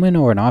he human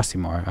or an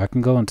Aasimar? I can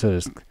go into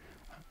this.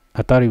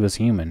 I thought he was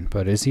human,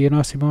 but is he an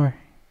Aasimar?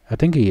 I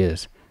think he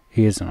is.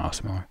 He is an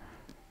Aasimar.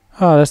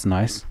 Oh, that's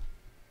nice.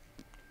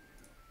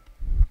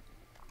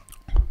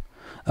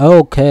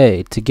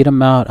 Okay, to get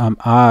him out, I'm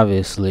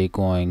obviously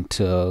going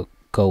to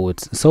go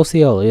with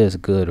Social is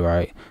good,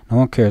 right? No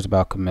one cares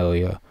about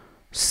Camellia.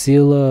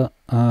 Scylla,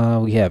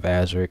 we have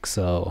Azric,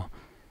 so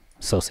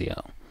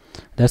Social.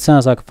 That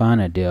sounds like a fine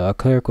idea. A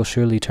cleric will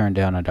surely turn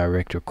down a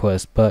direct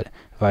request, but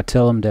if I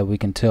tell him that we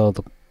can sell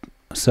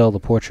the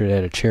portrait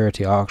at a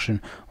charity auction,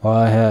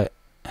 why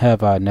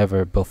have I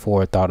never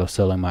before thought of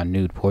selling my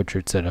nude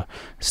portraits at a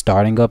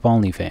starting up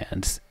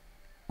OnlyFans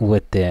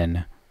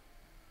within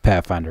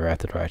Pathfinder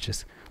Wrath of the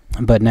Righteous?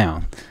 But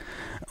now,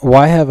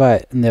 why have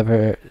I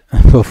never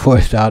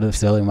before thought of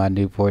selling my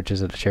nude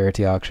portraits at a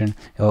charity auction?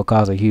 It will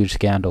cause a huge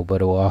scandal,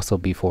 but it will also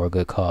be for a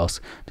good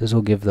cause. This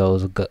will give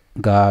those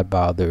God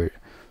bothered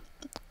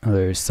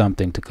there's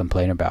something to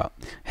complain about.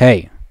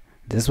 Hey,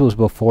 this was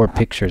before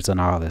pictures and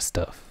all this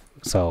stuff,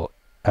 so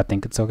I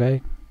think it's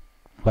okay.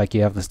 Like,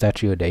 you have the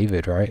statue of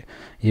David, right?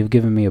 You've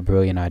given me a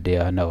brilliant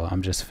idea. I know,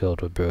 I'm just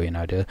filled with brilliant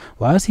ideas.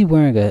 Why is he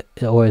wearing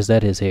or is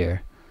that his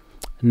hair?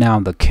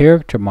 Now, the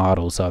character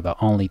models are the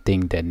only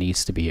thing that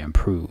needs to be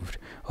improved.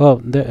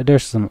 Well,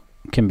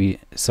 can be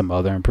some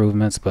other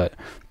improvements, but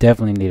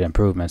definitely need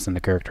improvements in the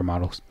character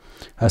models.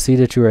 I see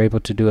that you were able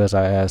to do as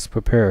I asked.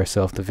 Prepare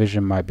yourself. The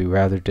vision might be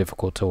rather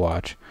difficult to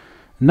watch.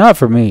 Not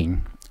for me.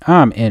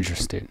 I'm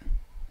interested.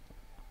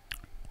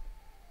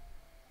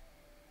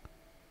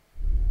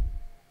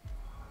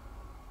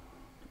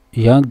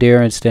 Young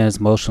Daeran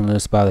stands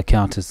motionless by the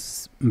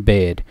Countess's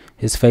bed.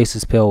 His face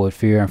is pale with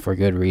fear, and for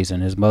good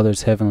reason. His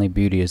mother's heavenly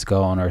beauty is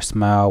gone. Her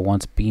smile,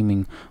 once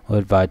beaming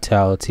with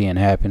vitality and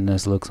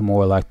happiness, looks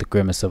more like the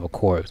grimace of a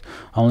corpse.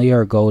 Only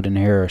her golden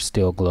hair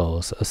still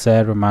glows, a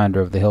sad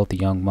reminder of the healthy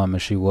young woman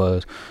she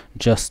was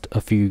just a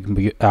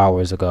few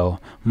hours ago.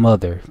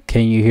 Mother,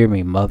 can you hear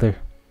me, Mother?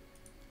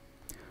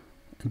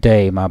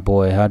 Day, my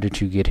boy, how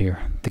did you get here?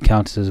 The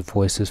Countess's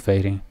voice is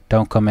fading.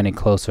 Don't come any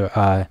closer.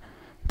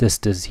 This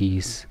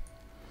disease.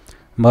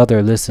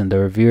 Mother, listen, the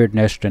revered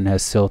Nestrin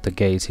has sealed the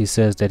gates. He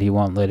says that he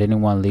won't let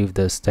anyone leave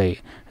the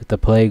estate. If the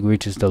plague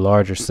reaches the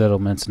larger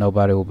settlements,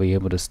 nobody will be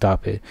able to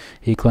stop it.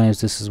 He claims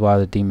this is why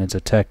the demons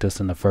attacked us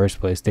in the first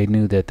place. They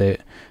knew that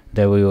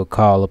we would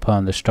call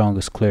upon the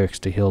strongest clerics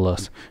to heal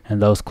us,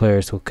 and those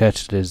clerics will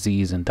catch the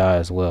disease and die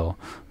as well.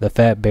 The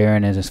fat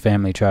Baron and his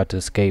family tried to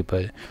escape,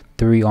 but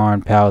 3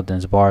 armed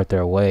paladins barred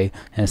their way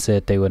and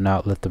said they would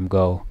not let them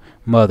go.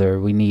 Mother,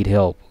 we need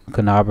help.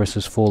 Canabras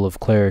is full of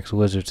clerics,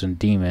 wizards, and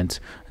demons.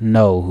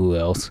 No, who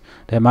else?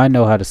 They might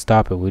know how to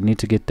stop it. We need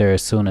to get there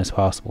as soon as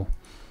possible.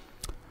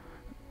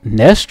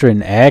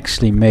 Nestrin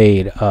actually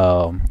made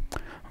a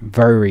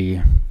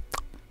very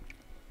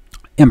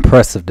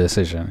impressive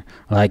decision.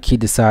 Like, he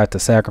decided to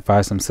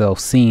sacrifice himself,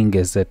 seeing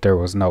as that there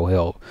was no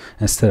help,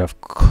 instead of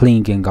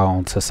clinging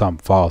on to some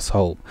false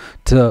hope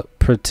to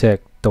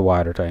protect the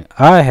wider thing.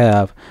 I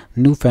have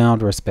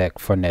newfound respect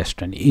for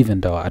Nestrin,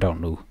 even though I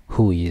don't know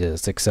who he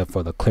is, except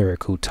for the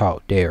cleric who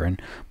taught Daeran.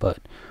 But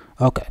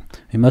okay,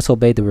 we must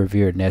obey the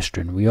revered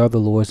Nestrin. We are the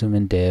lords of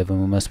Mendev,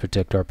 and we must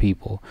protect our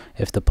people.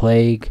 If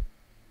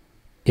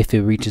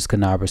it reaches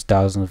Canabras,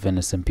 thousands of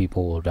innocent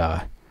people will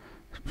die.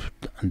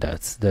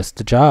 That's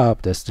the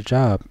job. That's the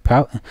job.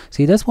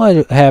 See, that's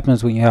what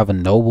happens when you have a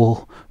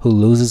noble who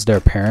loses their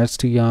parents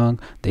too young.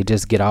 They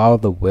just get all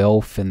the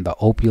wealth and the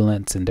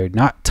opulence, and they're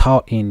not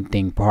taught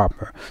anything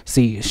proper.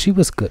 See, she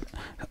was good.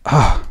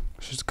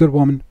 She's a good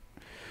woman.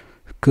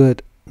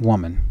 Good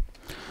woman.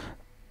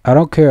 I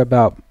don't care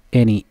about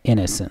any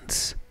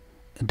innocence.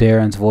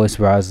 Daeran's voice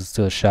rises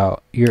to a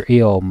shout. You're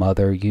ill,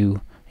 Mother.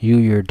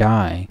 You're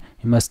dying.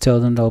 You must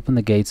tell them to open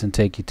the gates and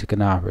take you to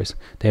Canabras.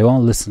 They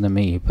won't listen to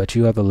me, but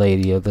you are the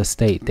lady of the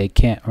state. They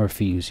can't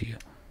refuse you.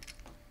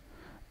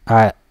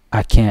 I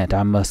can't.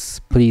 I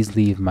must. Please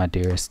leave, my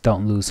dearest.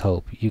 Don't lose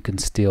hope. You can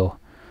still.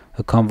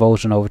 A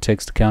convulsion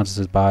overtakes the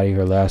Countess's body.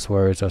 Her last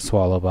words are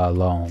swallowed by a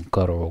long,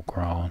 guttural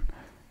groan.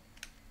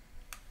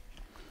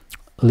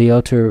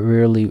 Leoter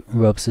rarely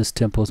rubs his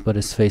temples, but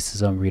his face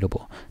is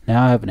unreadable.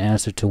 Now I have an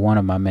answer to one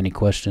of my many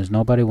questions.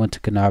 Nobody went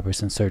to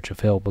Canabras in search of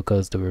help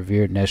because the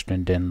revered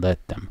Nestrin didn't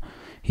let them.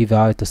 He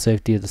valued the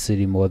safety of the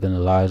city more than the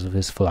lives of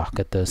his flock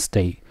at the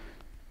estate.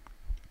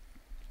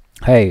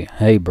 Hey,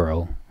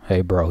 bro,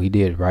 he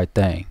did the right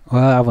thing.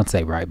 Well, I wouldn't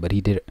say right, but he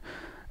did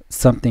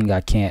something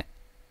I can't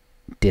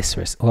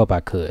disrespect. Well, I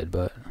could,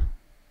 but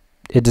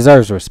it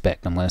deserves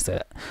respect. I'm going to say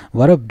that.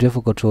 What a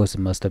difficult choice it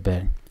must have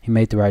been. He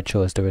made the right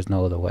choice. There was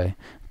no other way.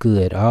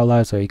 Good. All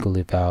lives are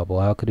equally valuable.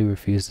 How could he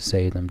refuse to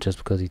save them just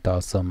because he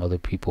thought some other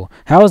people...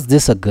 How is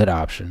this a good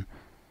option?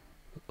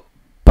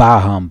 Bah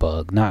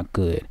humbug. Not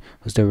good.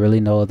 Was there really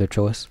no other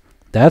choice?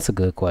 That's a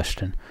good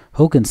question.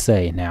 Who can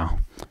say now?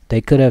 They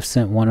could have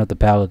sent one of the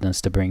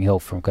paladins to bring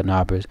help from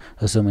Canabras,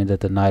 assuming that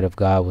the Knight of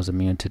God was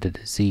immune to the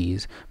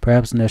disease.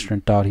 Perhaps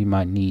Nestrin thought he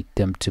might need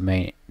them to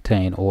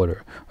maintain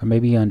order, or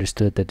maybe he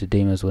understood that the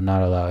demons would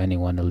not allow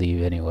anyone to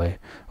leave anyway,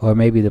 or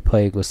maybe the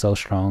plague was so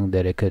strong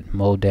that it could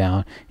mow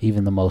down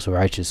even the most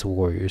righteous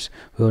warriors.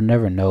 We will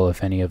never know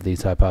if any of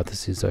these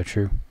hypotheses are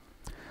true.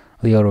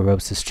 Leota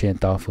rubs his chin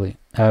thoughtfully.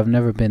 I have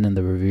never been in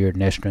the revered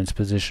Nestran's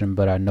position,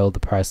 but I know the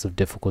price of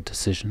difficult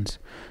decisions,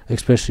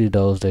 especially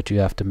those that you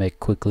have to make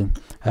quickly.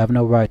 I have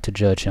no right to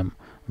judge him,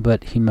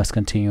 but we must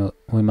continue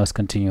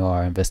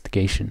our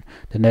investigation.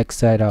 The next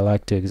site I'd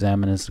like to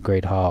examine is the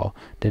Great Hall.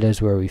 That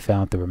is where we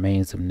found the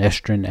remains of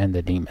Nestran and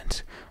the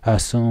demons. I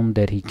assume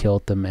that he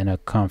killed them in a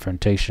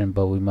confrontation,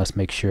 but we must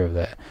make sure of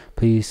that.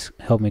 Please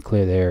help me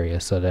clear the area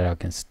so that I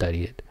can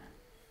study it.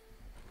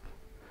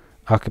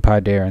 Occupy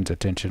Daeran's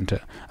attention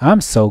to.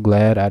 I'm so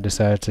glad I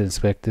decided to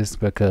inspect this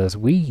because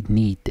we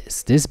need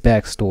this. This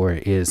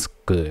backstory is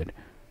good.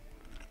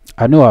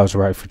 I knew I was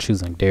right for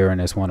choosing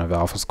Daeran as one of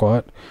Alpha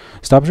Squad.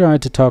 Stop trying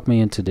to talk me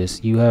into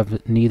this. You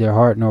have neither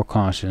heart nor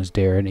conscience,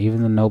 Daeran.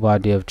 Even the noble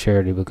idea of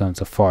charity becomes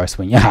a farce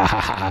when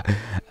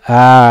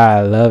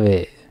I love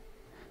it.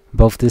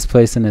 Both this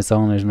place and its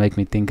owners make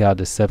me think how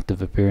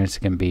deceptive appearance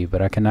can be,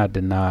 but I cannot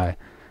deny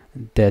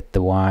that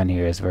the wine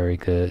here is very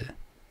good.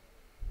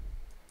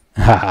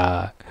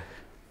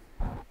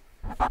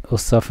 Will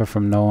suffer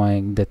from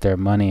knowing that their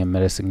money and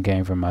medicine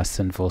came from my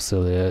sinful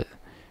silhouette.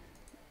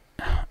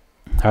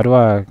 How do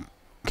I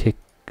kick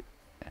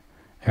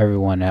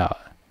everyone out?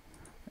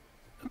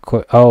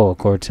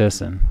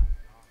 Cortesan.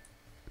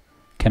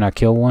 Can I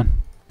kill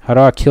one? How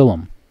do I kill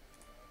him?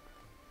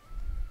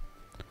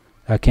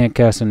 I can't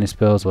cast any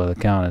spells while the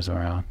count is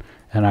around.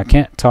 And I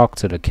can't talk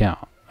to the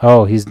count.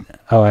 I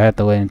had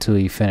to wait until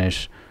he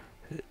finished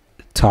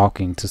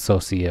talking to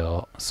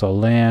Sociel. So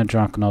Land,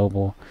 Drunk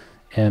Noble,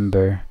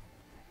 Ember.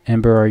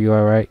 Ember, are you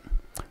alright?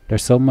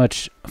 There's so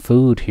much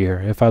food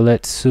here. If I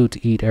let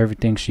Soot eat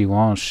everything she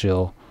wants,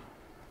 she'll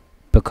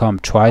become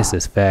twice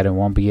as fat and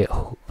won't be...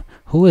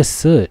 Who is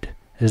Soot?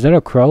 Is that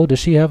a crow? Does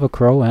she have a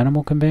crow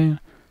animal companion?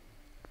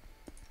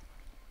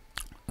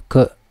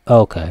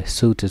 Okay,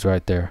 Soot is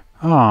right there.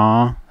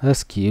 Aw,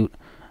 that's cute.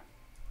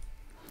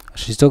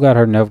 She still got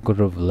her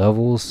negative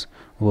levels,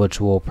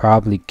 which will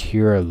probably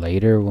cure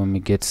later when we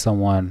get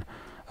someone.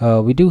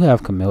 We do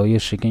have Camellia.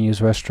 She can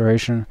use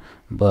restoration,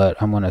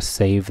 but I'm going to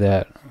save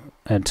that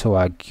until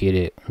I get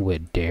it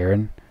with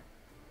Daeran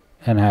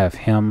and have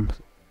him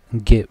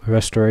get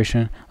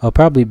restoration. It'll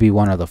probably be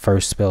one of the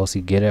first spells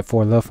he get at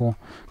 4th level,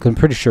 because I'm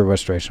pretty sure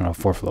restoration is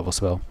a 4th level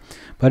spell.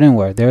 But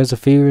anyway, there is a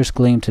feverish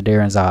gleam to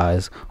Daeran's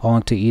eyes,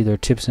 owing to either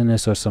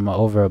tipsiness or some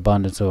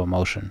overabundance of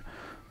emotion.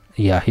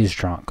 Yeah, he's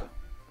drunk.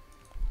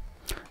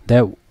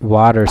 That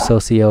water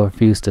Socio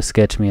refused to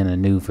sketch me in the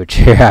nude for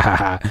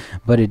cheer,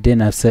 but it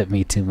didn't upset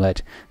me too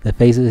much. The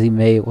faces he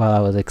made while I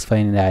was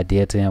explaining the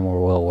idea to him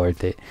were well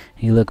worth it.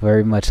 He looked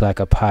very much like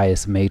a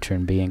pious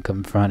matron being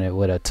confronted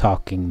with a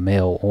talking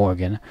male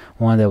organ,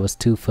 one that was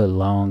 2 foot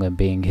long and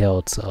being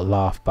held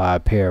aloft by a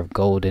pair of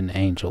golden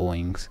angel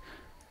wings.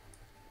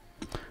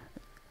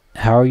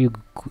 How are you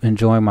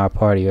enjoying my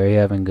party? Are you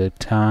having a good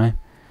time?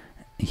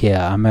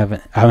 Yeah, I'm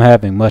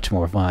having much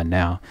more fun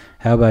now.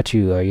 How about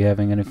you? Are you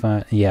having any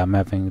fun? Yeah, I'm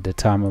having the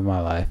time of my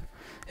life.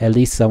 At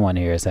least someone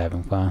here is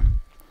having fun.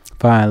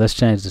 Fine, let's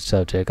change the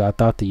subject. I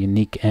thought the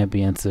unique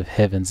ambience of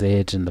Heaven's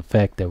Edge and the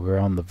fact that we're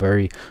on the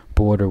very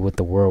border with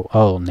the world.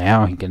 Oh,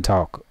 now he can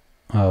talk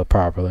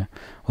properly.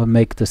 Would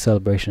make the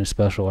celebration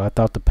special. I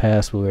thought the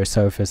past would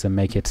resurface and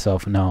make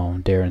itself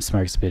known. Daeran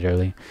smirks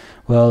bitterly.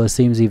 Well, it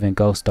seems even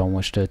ghosts don't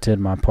wish to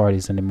attend my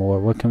parties anymore.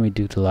 What can we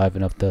do to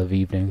liven up the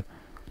evening?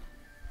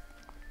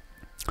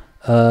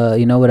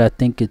 You know what, I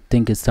think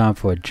it's time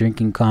for a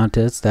drinking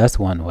contest. That's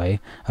one way.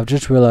 I've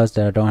just realized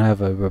that I don't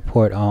have a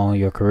report on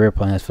your career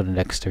plans for the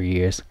next 3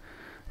 years.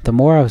 The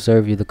more I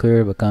observe you, the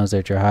clearer it becomes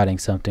that you're hiding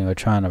something or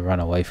trying to run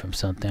away from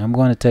something. I'm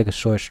going to take a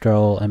short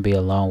stroll and be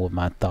alone with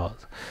my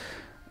thoughts.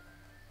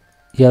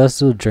 Yeah, let's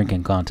do a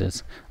drinking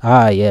contest.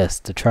 Ah, yes,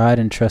 the tried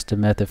and trusted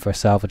method for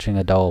salvaging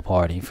a dull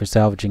party. For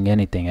salvaging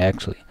anything,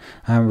 actually.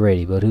 I'm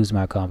ready, but who's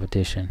my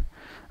competition?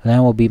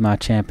 Lan will be my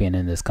champion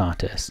in this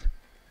contest.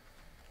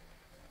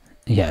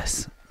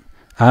 Yes,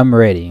 I'm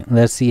ready.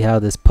 Let's see how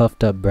this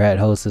puffed up brat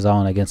host is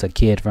on against a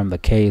kid from the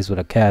caves with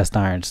a cast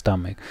iron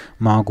stomach.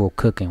 Mongrel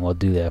cooking will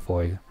do that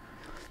for you.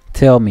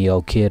 Tell me,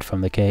 oh kid from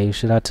the cave,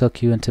 should I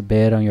tuck you into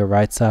bed on your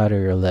right side or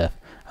your left?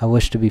 I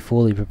wish to be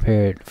fully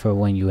prepared for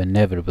when you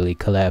inevitably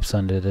collapse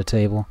under the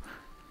table.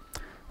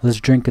 Let's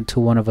drink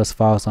until one of us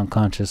falls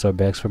unconscious or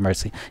begs for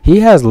mercy. He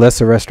has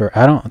lesser restoration.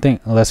 I don't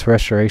think less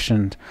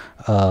restoration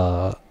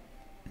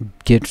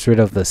gets rid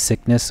of the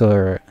sickness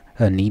or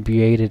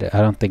inebriated.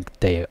 I don't think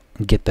they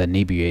get the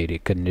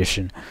inebriated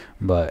condition,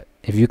 but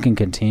if you can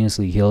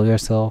continuously heal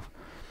yourself,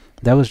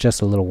 that was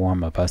just a little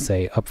warm up. I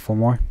say, up for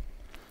more?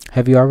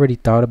 Have you already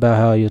thought about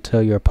how you'll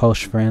tell your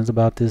posh friends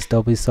about this?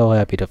 They'll be so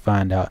happy to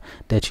find out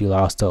that you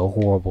lost to a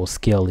horrible,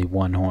 scaly,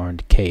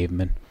 one-horned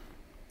caveman.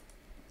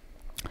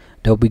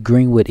 They'll be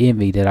green with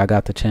envy that I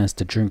got the chance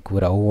to drink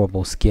with a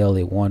horrible,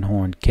 scaly,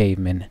 one-horned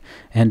caveman,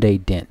 and they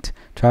didn't.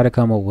 Try to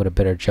come up with a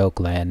better joke,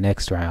 Lan,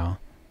 next round.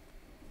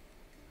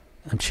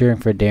 I'm cheering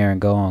for Daeran.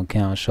 Go on,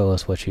 count. Show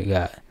us what you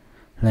got.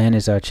 Lan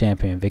is our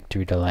champion.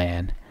 Victory to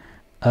Lan.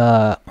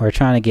 We're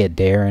trying to get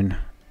Daeran.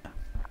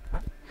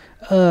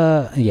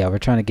 Yeah, we're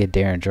trying to get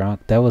Daeran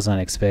drunk. That was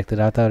unexpected.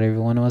 I thought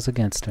everyone was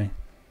against me.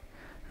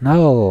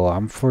 No,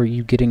 I'm for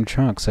you getting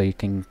drunk so you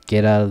can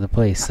get out of the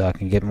place so I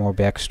can get more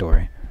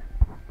backstory.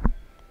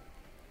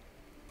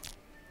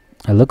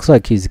 It looks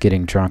like he's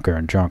getting drunker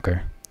and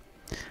drunker.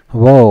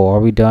 Whoa, are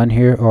we done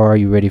here or are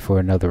you ready for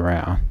another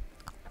round?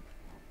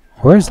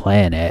 Where's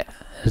Lan at?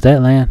 Is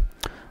that Lan?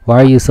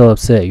 Why are you so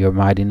upset, your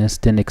mightiness?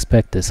 Didn't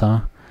expect this,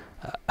 huh?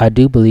 I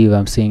do believe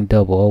I'm seeing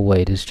double. Oh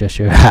wait, it's just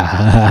your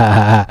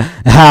that's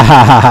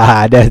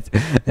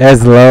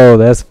low,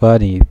 that's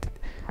funny.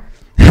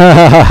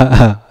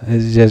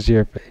 It's just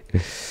your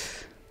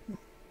face.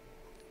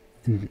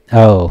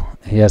 Oh,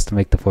 he has to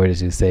make the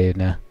fortitude save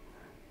now.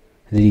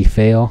 Did he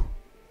fail?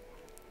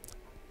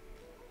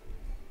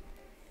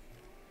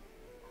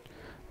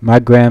 My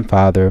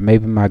grandfather, or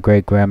maybe my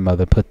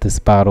great-grandmother, put this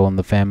bottle in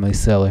the family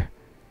cellar.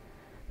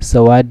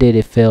 So I did.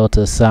 It fell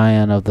to a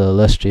scion of the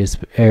illustrious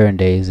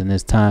Days in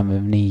his time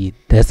of need.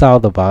 That's all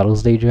the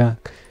bottles they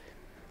drank?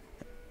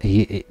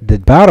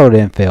 The bottle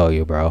didn't fail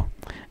you, bro.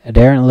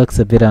 Daeran looks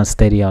a bit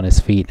unsteady on his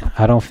feet.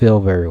 I don't feel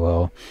very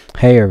well.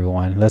 Hey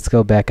everyone, let's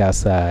go back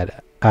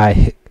outside.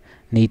 I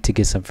need to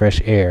get some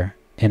fresh air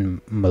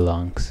in my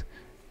lungs.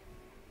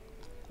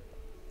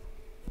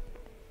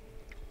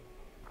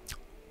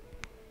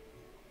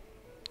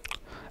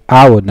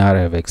 I would not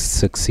have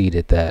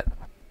succeeded that.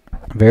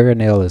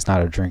 Varionel is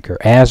not a drinker.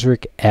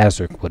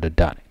 Azric would have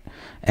done it.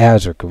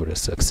 Azric would have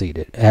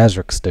succeeded.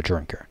 Azric's the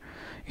drinker.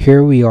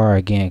 Here we are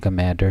again,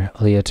 Commander.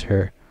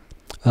 Leotar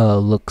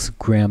looks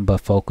grim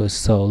but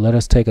focused, so let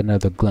us take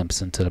another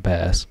glimpse into the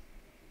past.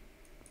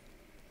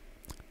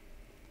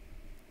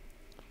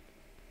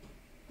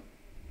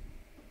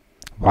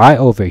 Why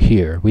over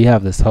here? We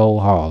have this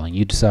whole hall, and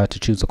you decide to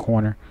choose a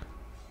corner?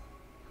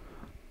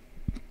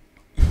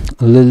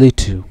 Lily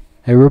too.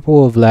 A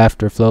ripple of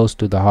laughter flows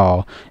through the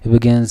hall. It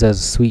begins as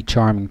a sweet,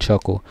 charming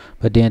chuckle,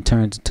 but then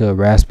turns into a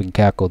rasping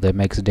cackle that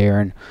makes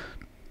Daeran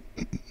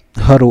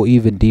huddle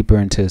even deeper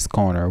into his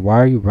corner. Why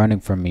are you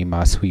running from me,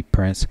 my sweet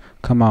prince?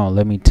 Come on,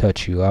 let me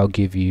touch you. I'll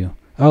give you...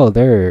 Oh,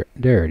 there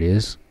it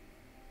is.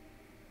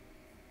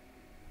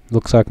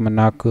 Looks like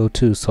Monaco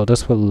too, so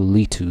that's what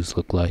Lilitus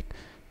look like.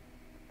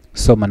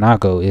 So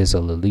Monaco is a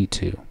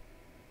Lilitu.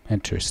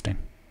 Interesting.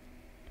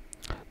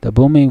 The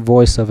booming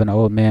voice of an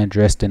old man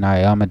dressed in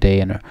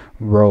Iomedaean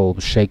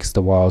robes shakes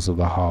the walls of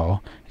the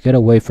hall. Get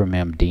away from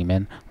him,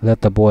 demon.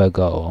 Let the boy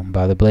go.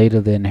 By the blade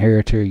of the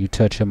inheritor, you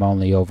touch him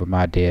only over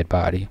my dead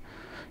body.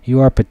 You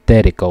are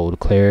pathetic, old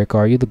cleric.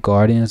 Are you the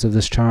guardians of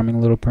this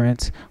charming little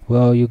prince?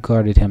 Well, you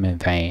guarded him in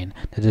vain.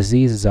 The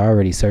disease is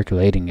already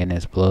circulating in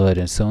his blood,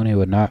 and soon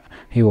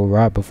he will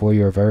rot before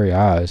your very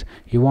eyes.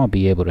 You won't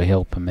be able to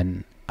help him,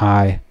 and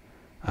I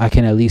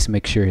can at least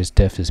make sure his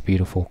death is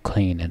beautiful,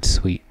 clean, and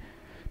sweet.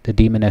 The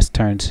demoness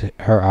turns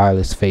her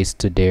eyeless face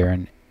to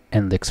Daeran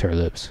and licks her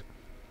lips.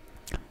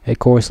 A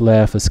coarse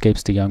laugh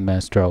escapes the young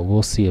man's throat.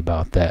 We'll see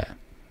about that.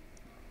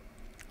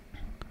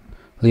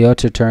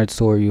 Leotar turns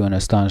toward you in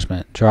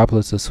astonishment.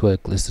 Droplets of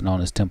sweat glisten on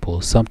his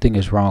temples. Something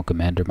is wrong,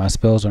 Commander. My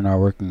spells are not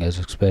working as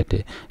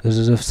expected. It is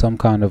as if some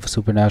kind of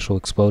supernatural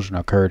explosion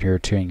occurred here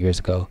 10 years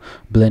ago,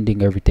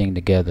 blending everything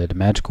together. The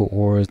magical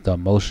auras, the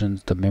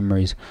emotions, the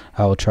memories.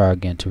 I will try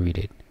again to read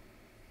it.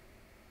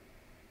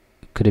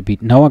 Could it be?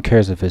 No one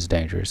cares if it's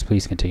dangerous.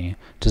 Please continue.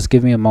 Just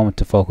give me a moment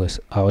to focus.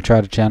 I will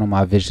try to channel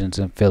my visions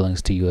and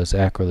feelings to you as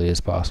accurately as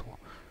possible.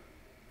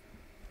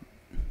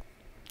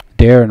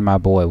 Daeran, my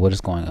boy, what is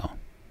going on?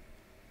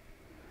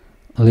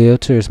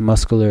 Leotar's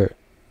muscular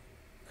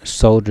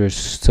shoulders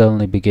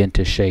suddenly begin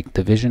to shake.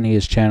 The vision he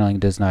is channeling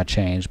does not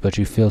change, but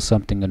you feel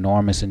something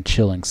enormous and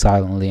chilling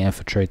silently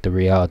infiltrate the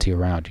reality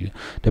around you.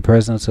 The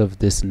presence of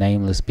this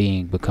nameless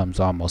being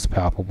becomes almost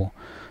palpable.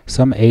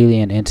 Some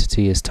alien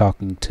entity is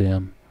talking to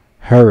him.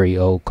 Hurry,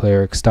 old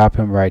cleric, stop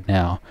him right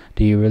now.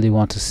 Do you really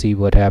want to see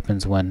what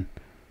happens when...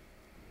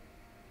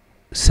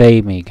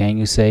 Save me, can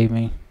you save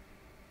me?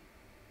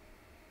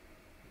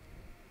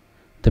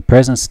 The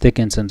presence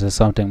thickens into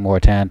something more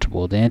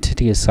tangible. The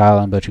entity is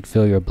silent, but you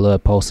feel your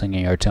blood pulsing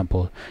in your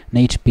temple, and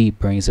each beat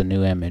brings a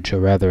new image, or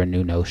rather a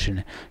new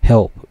notion.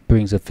 Help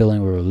brings a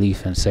feeling of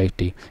relief and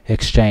safety.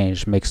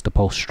 Exchange makes the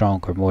pulse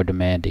stronger, more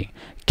demanding.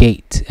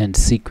 Gate and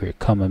secret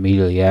come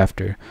immediately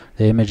after.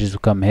 The images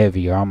become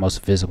heavier,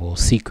 almost visible.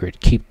 Secret,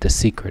 keep the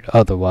secret,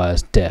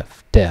 otherwise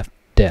death, death,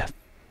 death,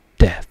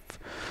 death.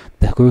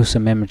 The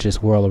gruesome images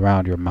whirl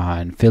around your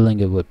mind, filling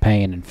it with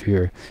pain and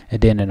fear,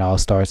 and then it all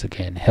starts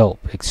again.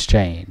 Help,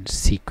 exchange,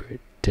 secret,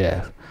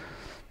 death.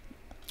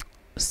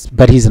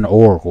 But he's an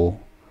oracle.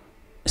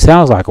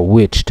 Sounds like a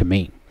witch to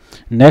me.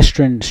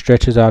 Nestrin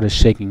stretches out his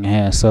shaking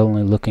hand,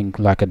 suddenly looking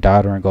like a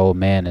doddering old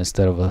man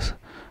instead of a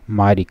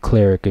mighty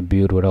cleric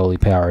imbued with holy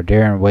power.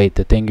 Daeran, wait,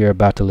 the thing you're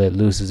about to let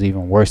loose is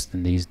even worse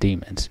than these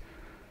demons.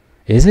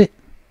 Is it?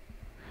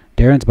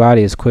 Daeran's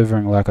body is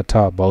quivering like a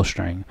taut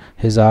bowstring.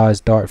 His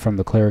eyes dart from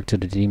the cleric to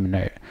the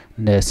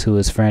demoness, who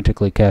is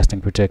frantically casting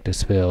protective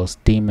spells.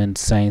 Demons,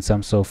 saints,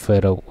 I'm so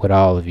fed up with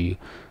all of you.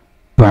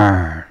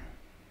 Burn!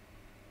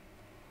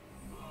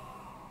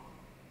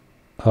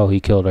 Oh, he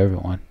killed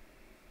everyone.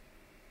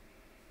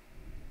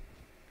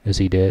 Is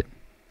he dead?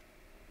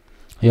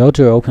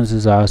 Yoter opens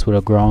his eyes with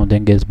a groan,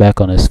 then gets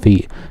back on his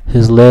feet.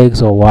 His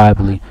legs are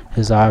wobbly,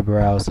 his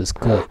eyebrows is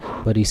cut,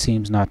 but he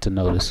seems not to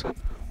notice.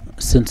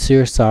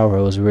 Sincere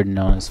sorrow is written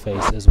on his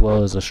face, as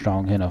well as a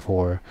strong hint of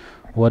horror.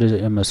 What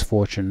a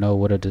misfortune, no,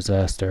 what a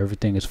disaster.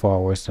 Everything is far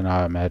worse than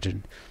I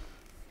imagined.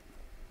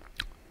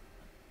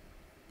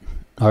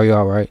 Are you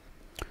alright?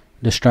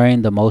 The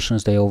strained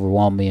emotions, they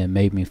overwhelmed me and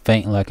made me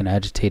faint like an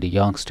agitated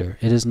youngster.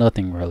 It is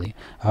nothing, really.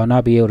 I will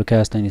not be able to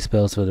cast any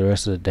spells for the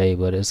rest of the day,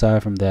 but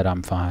aside from that,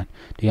 I'm fine.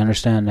 Do you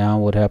understand now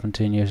what happened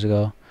 10 years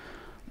ago?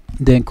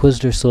 The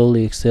Inquisitor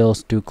slowly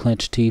exhales through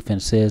clenched teeth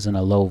and says in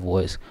a low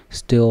voice,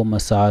 still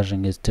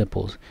massaging his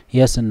temples,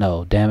 yes and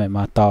no. Damn it,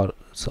 my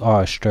thoughts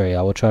are astray.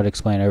 I will try to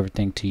explain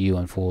everything to you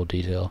in full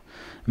detail.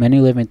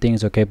 Many living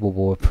things are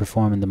capable of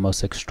performing the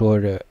most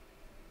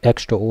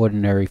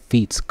extraordinary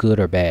feats, good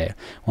or bad.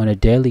 When a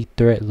deadly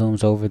threat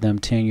looms over them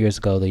 10 years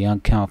ago, the young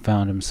count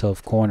found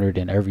himself cornered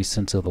in every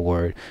sense of the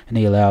word, and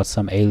he allowed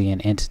some alien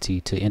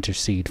entity to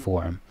intercede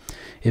for him.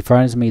 It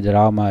frightens me that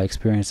all my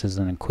experience as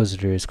an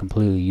Inquisitor is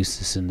completely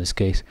useless in this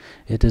case.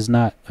 It does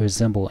not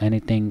resemble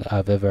anything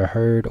I've ever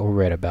heard or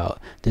read about.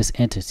 This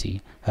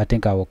entity, I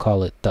think I will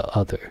call it the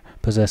Other,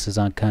 possesses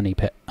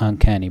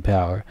uncanny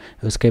power.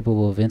 It was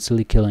capable of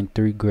instantly killing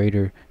 3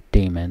 greater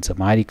demons, a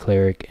mighty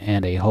cleric,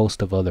 and a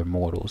host of other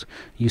mortals.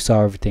 You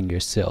saw everything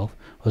yourself.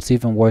 What's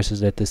even worse is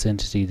that this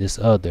entity, this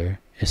Other,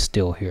 is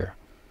still here.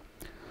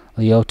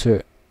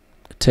 Leota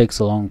takes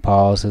a long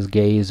pause. His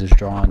gaze is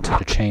drawn to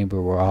the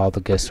chamber where all the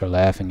guests are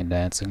laughing and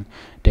dancing.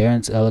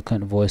 Daeran's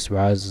eloquent voice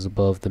rises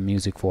above the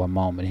music for a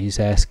moment. He's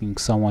asking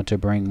someone to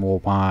bring more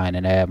wine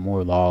and add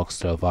more logs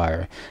to the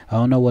fire. I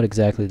don't know what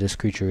exactly this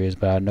creature is,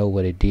 but I know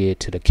what it did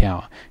to the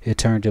Count. It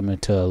turned him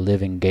into a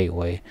living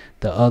gateway.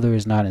 The Other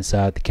is not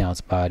inside the Count's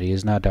body. It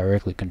is not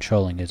directly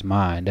controlling his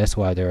mind. That's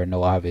why there are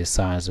no obvious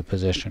signs of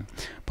possession.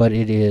 But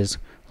it is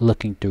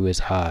looking through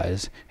his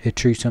eyes. It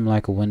treats him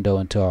like a window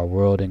into our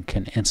world and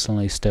can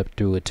instantly step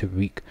through it to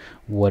wreak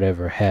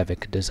whatever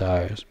havoc it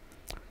desires.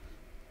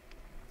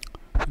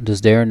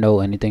 Does Daeran know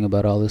anything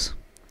about all this?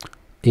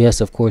 Yes,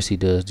 of course he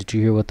does. Did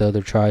you hear what the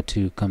Other tried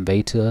to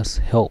convey to us?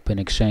 Help in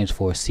exchange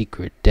for a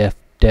secret, death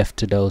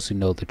to those who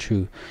know the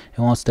truth.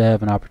 It wants to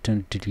have an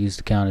opportunity to use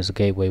the Count as a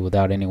gateway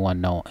without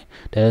anyone knowing.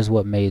 That is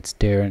what made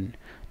Daeran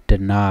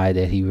deny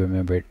that he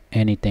remembered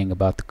anything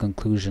about the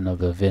conclusion of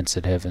the events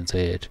at Heaven's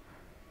Edge.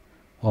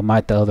 Or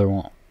might the Other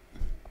want?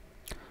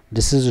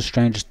 This is the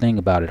strangest thing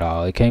about it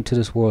all. It came to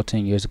this world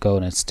 10 years ago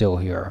and it's still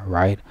here,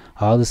 right?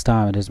 All this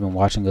time it has been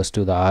watching us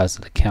through the eyes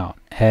of the Count.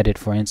 Had it,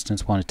 for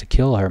instance, wanted to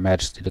kill Her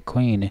Majesty the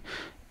Queen,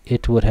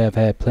 it would have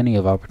had plenty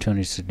of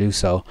opportunities to do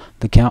so.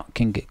 The Count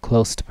can get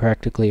close to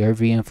practically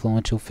every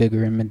influential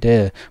figure in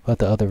Medea, but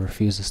the Other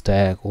refuses to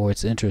act, or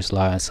its interests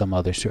lie in some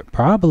other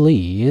Probably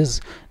he is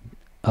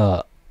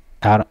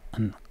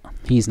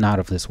he's not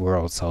of this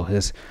world, so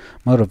his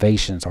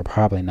motivations are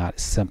probably not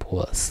as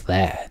simple as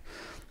that.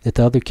 Did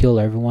the Other kill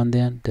everyone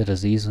then? The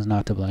disease was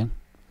not to blame?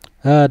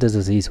 The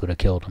disease would have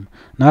killed him.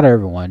 Not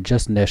everyone,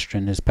 just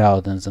Nestrin, his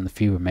paladins, and the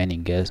few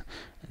remaining guests.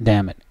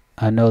 Damn it.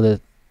 I know that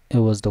it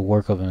was the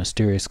work of a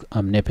mysterious,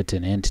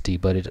 omnipotent entity,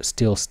 but it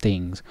still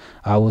stings.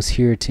 I was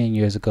here 10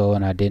 years ago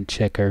and I didn't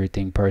check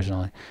everything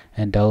personally,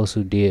 and those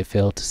who did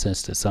failed to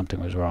sense that something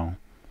was wrong.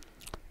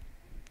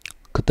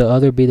 Could the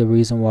Other be the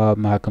reason why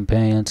my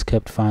companions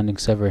kept finding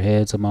severed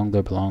heads among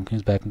their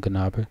belongings back in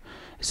Canabra?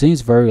 It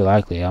seems very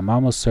likely. I'm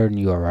almost certain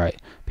you are right.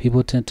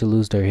 People tend to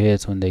lose their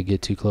heads when they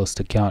get too close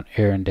to Count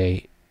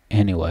Arendae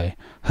anyway.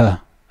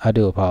 I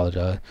do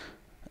apologize.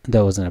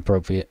 That was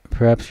inappropriate.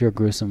 Perhaps your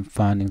gruesome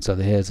findings are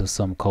the heads of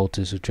some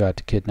cultists who tried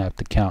to kidnap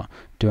the Count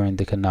during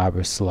the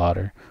Canabra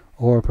slaughter.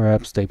 Or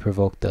perhaps they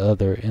provoked the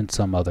Other in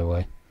some other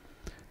way.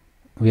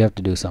 We have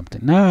to do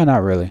something. No,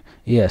 not really.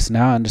 Yes,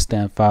 now I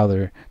understand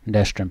Father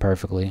Nestrin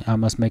perfectly. I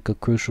must make a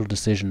crucial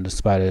decision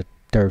despite a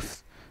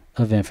dearth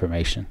of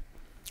information.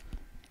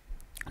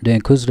 The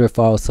Inquisitor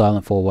falls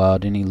silent for a while,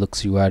 then he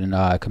looks you right in the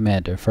eye.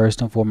 Commander,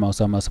 first and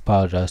foremost, I must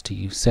apologize to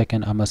you.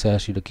 Second, I must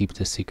ask you to keep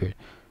this secret.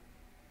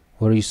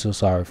 What are you so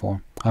sorry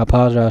for? I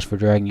apologize for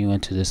dragging you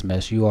into this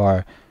mess.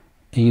 You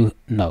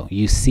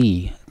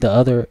see, the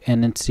Other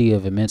entity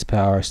of immense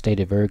power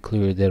stated very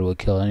clearly that it would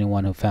kill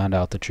anyone who found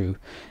out the truth.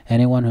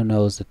 Anyone who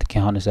knows that the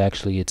Count is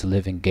actually its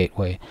living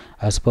gateway.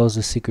 I suppose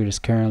the secret is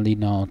currently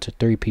known to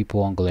 3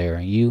 people on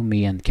Daeran. You,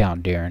 me, and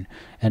Count Daeran.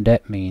 And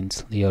that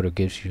means, the Other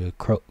gives you a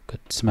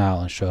crooked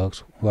smile and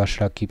shrugs. Why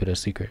should I keep it a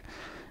secret?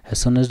 As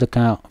soon as the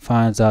Count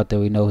finds out that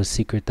we know his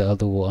secret, the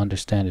Other will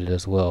understand it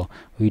as well.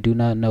 We do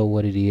not know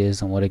what it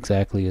is and what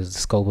exactly is the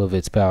scope of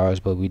its powers,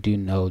 but we do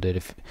know that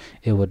if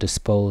it will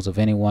dispose of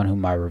anyone who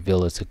might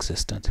reveal its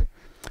existence.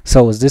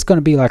 So is this going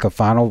to be like a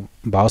final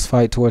boss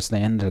fight towards the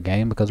end of the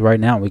game? Because right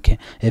now we can't.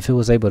 If it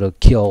was able to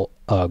kill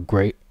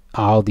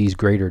all these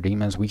greater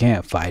demons, we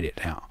can't fight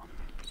it now.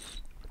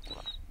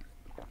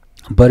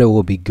 But it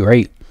will be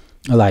great.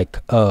 Like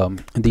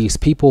these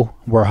people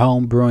were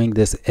homebrewing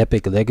this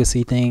epic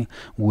legacy thing,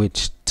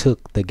 which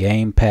took the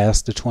game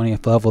past the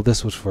 20th level.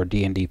 This was for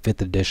D&D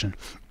 5th edition,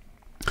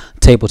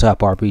 tabletop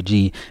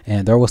RPG,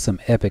 and there was some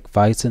epic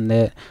fights in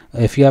that.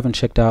 If you haven't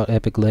checked out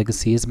Epic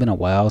Legacy, it's been a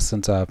while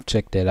since I've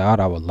checked it out.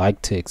 I would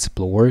like to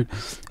explore it.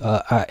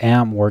 I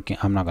am working.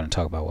 I'm not going to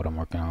talk about what I'm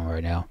working on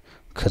right now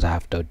because I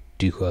have to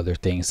do other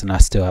things, and I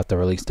still have to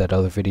release that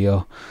other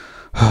video.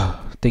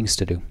 Things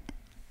to do.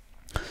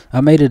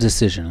 I made a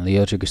decision,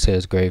 Leotric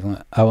says gravely.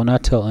 I will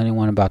not tell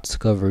anyone about the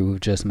discovery we've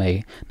just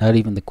made, not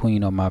even the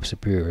Queen or my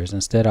superiors.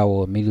 Instead, I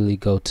will immediately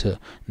go to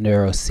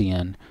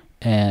Neurosian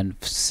and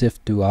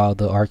sift through all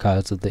the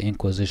archives of the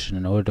Inquisition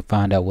in order to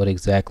find out what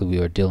exactly we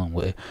are dealing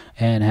with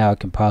and how it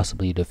can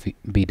possibly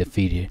be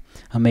defeated.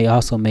 I may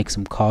also make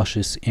some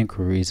cautious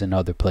inquiries in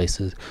other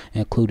places,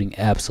 including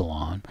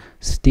Absalom.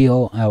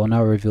 Still, I will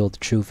not reveal the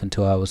truth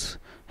until I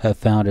have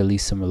found at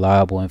least some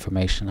reliable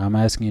information. I'm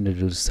asking you to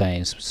do the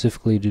same.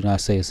 Specifically, do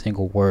not say a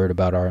single word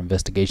about our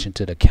investigation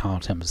to the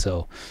Count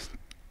himself.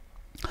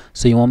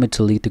 So you want me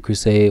to lead the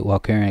crusade while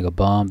carrying a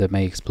bomb that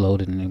may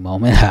explode at any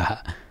moment?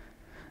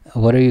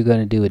 What are you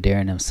going to do with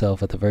Daeran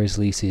himself? At the very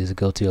least, he is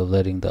guilty of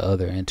letting the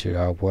other enter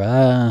our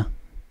world.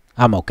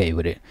 I'm okay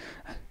with it.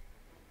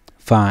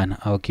 Fine,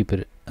 I'll keep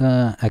it.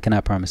 I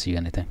cannot promise you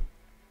anything.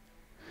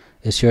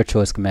 It's your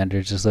choice,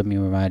 Commander. Just let me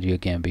remind you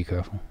again, be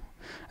careful.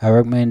 I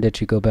recommend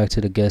that you go back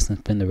to the guests and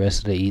spend the rest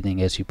of the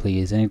evening as you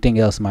please. Anything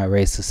else might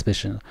raise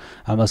suspicion.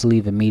 I must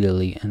leave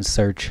immediately in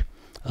search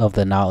of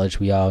the knowledge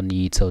we all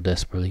need so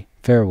desperately.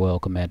 Farewell,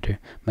 Commander.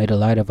 May the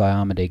light of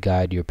Iamade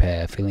guide your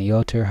path.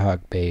 Leotir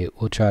Hawkbait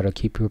will try to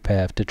keep your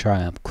path to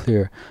triumph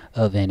clear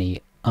of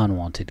any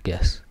unwanted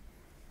guests.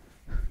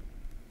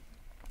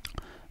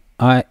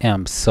 I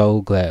am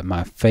so glad.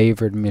 My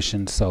favorite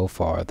mission so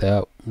far.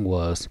 That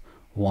was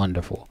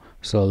wonderful.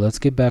 So let's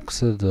get back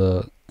to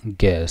the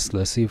guests.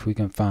 Let's see if we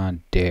can find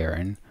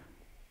Daeran.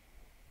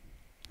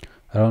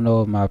 I don't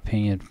know if my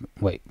opinion.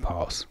 Wait,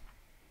 pause.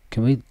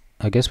 Can we?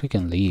 I guess we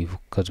can leave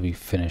because we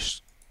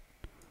finished.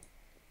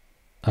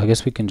 I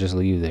guess we can just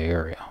leave the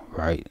area,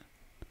 right?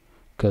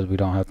 Because we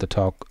don't have to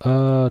talk.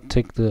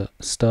 Take the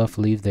stuff,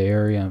 leave the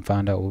area, and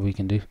find out what we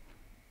can do.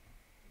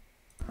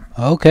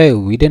 Okay,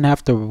 we didn't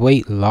have to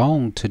wait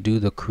long to do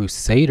the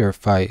Crusader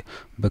fight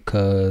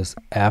because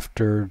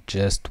after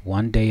just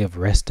one day of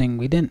resting,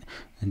 we didn't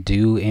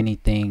do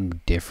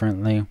anything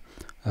differently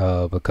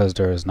because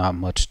there is not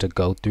much to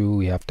go through.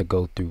 We have to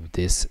go through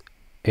this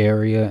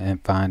area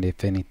and find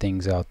if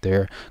anything's out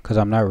there because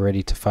I'm not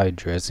ready to fight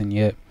Dresden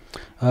yet.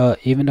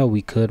 Even though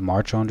we could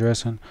march on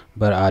Dresden,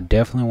 but I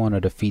definitely want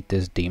to defeat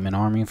this demon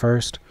army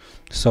first.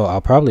 So I'll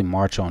probably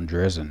march on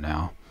Dresden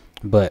now.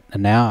 But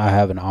now I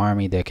have an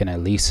army that can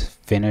at least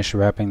finish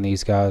wrapping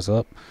these guys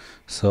up.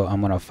 So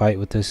I'm going to fight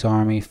with this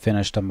army,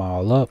 finish them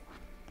all up.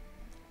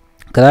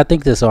 Because I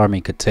think this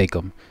army could take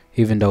them,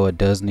 even though it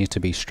does need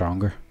to be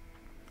stronger.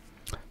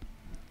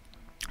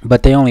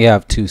 But they only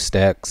have 2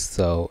 stacks,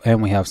 so,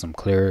 and we have some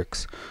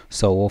clerics.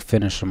 So we'll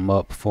finish them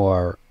up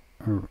for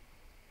our...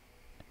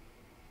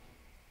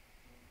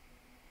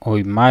 Or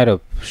we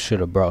should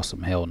have brought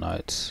some Hell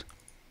Knights.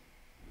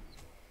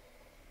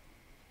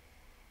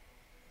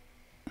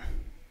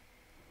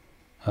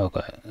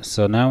 Okay,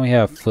 so now we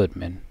have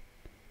footmen.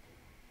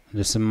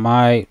 This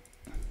might...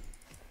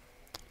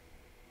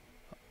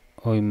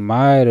 We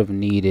might have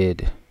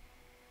needed...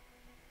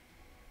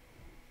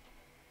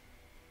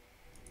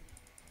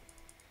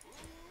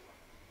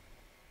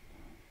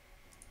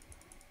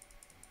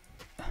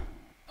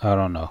 I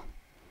don't know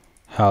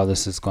how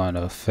this is going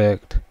to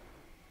affect.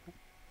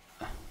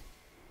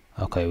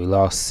 Okay, we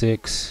lost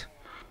 6.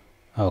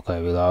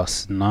 Okay, we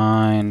lost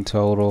 9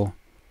 total.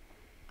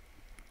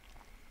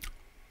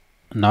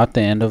 Not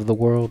the end of the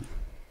world.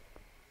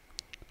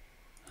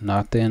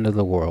 Not the end of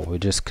the world. We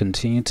just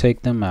continue to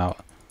take them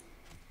out.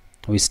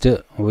 We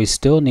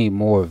still need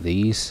more of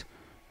these.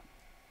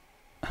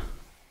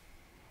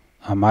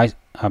 I might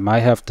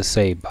have to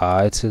say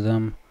bye to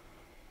them.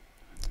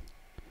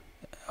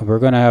 We're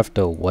gonna have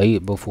to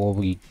wait before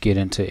we get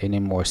into any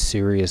more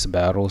serious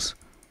battles.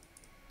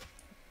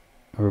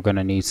 We're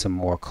gonna need some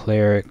more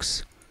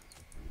clerics.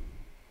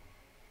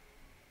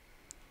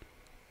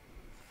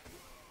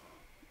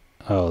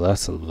 Oh,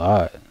 that's a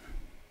lot.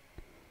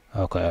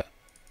 Okay.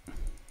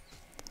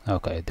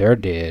 Okay, they're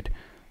dead.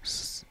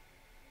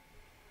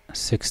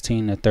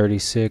 16 to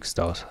 36.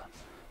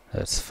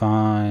 That's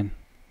fine.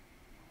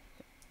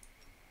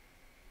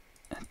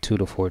 2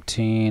 to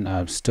 14.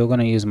 I'm still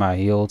gonna use my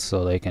heals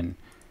so they can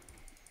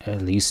at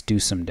least do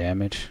some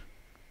damage.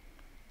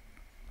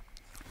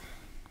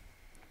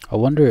 I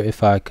wonder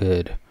if I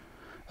could.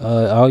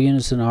 All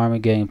units in the army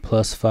gain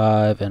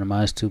 +5 and a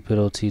 -2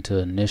 penalty to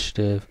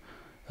initiative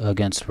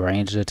against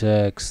ranged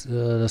attacks.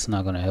 That's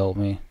not going to help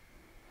me.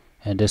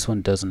 And this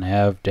one doesn't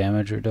have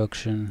damage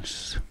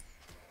reductions.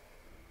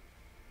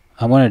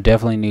 I'm going to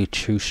definitely need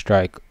True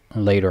Strike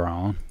later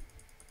on.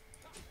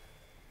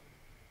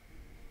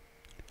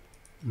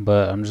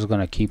 But I'm just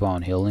going to keep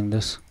on healing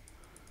this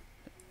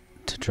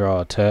to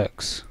draw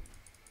attacks.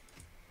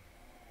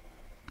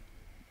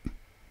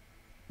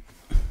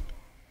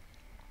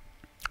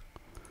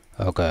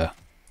 Okay.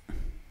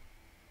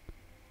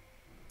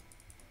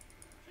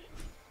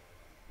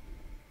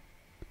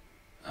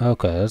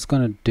 Okay, that's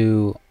gonna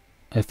do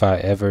if I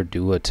ever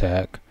do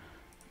attack.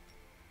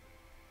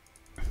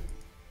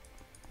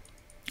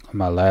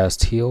 My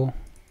last heal.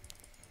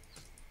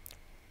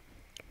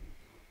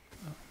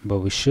 But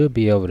we should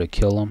be able to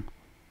kill them.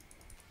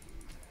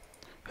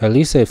 At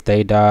least if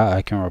they die,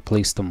 I can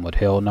replace them with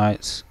Hell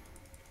Knights.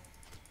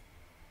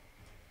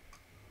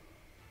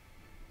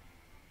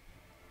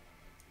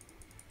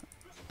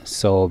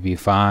 So it'll be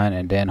fine,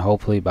 and then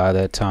hopefully by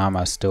that time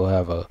I still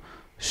have a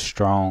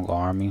strong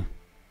army.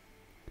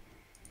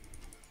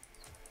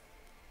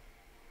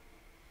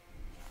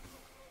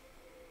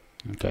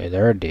 Okay,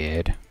 they're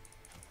dead.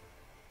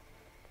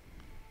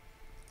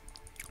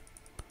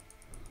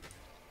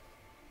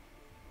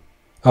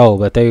 Oh,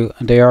 but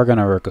they are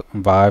gonna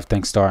revive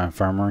thanks to our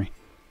infirmary.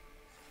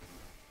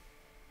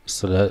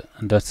 So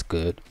that's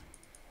good.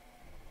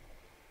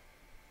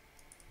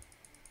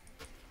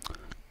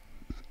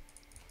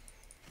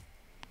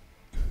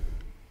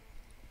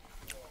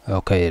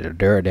 Okay,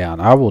 they're down.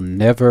 I will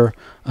never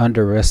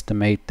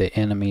underestimate the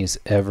enemies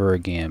ever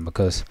again,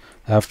 because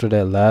after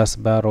that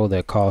last battle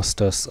that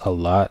cost us a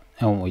lot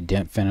and when we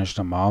didn't finish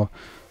them off,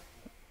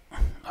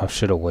 I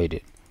should have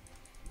waited.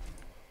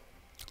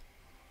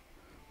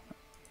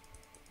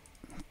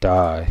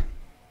 Die.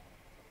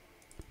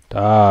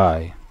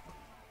 Die.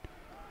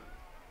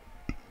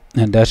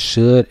 And that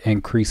should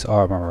increase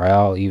our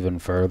morale even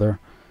further.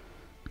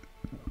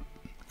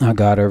 I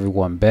got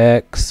everyone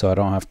back, so I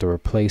don't have to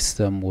replace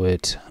them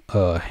with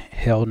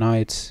Hell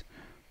Knights.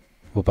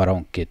 Well, I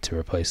don't get to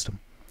replace them.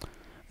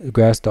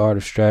 Grasp the art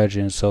of strategy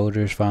and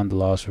soldiers, find the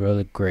lost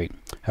relic. Great.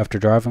 After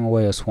driving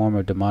away a swarm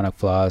of demonic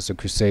flies, the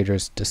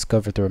Crusaders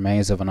discovered the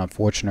remains of an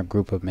unfortunate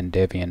group of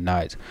Mendevian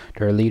knights.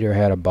 Their leader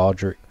had a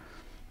baldric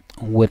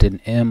with an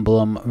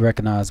emblem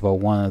recognized by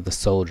one of the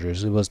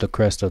soldiers. It was the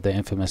crest of the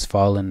infamous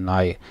fallen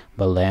knight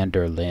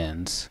Melander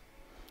Lens.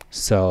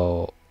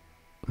 So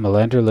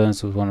Melander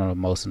Lens was one of the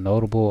most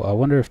notable. I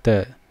wonder if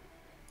that,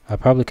 I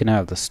probably can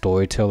have the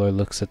storyteller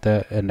looks at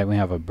that, and then we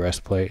have a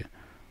breastplate,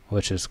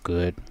 which is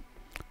good.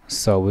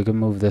 So we can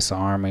move this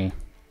army.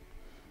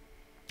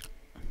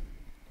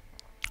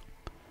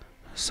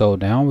 So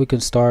now we can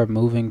start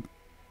moving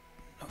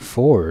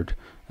forward.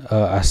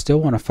 I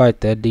still want to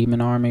fight that demon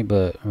army,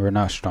 but we're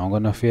not strong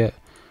enough yet.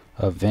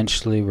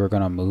 Eventually we're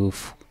gonna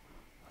move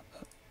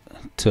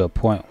to a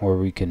point where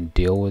we can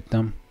deal with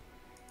them.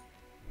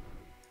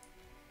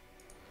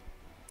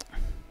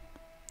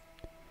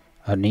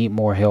 I need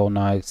more Hell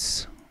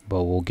Knights,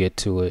 but we'll get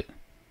to it.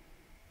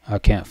 I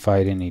can't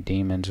fight any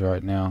demons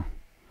right now,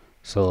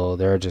 so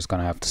they're just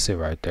gonna have to sit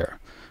right there.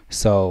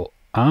 So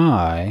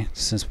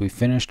since we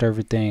finished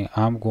everything,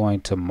 I'm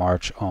going to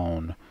march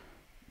on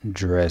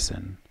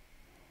Dresden.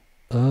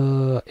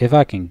 If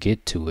I can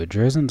get to it.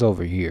 Dresden's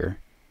over here,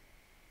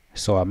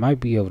 so I might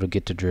be able to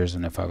get to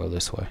Dresden if I go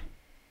this way.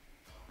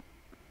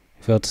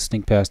 Failed to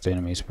sneak past the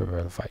enemies,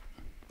 prepare to fight.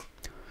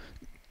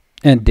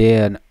 And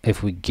then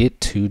if we get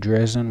to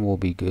Dresden, we'll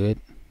be good.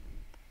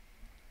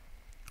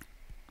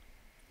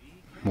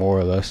 More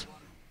or less.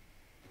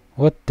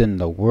 What in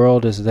the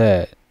world is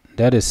that?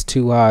 That is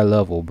too high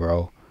level,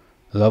 bro.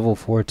 Level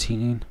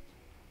 14,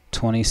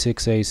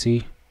 26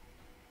 AC.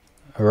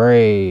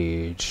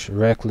 Rage,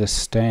 reckless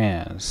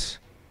stance.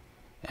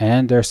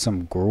 And there's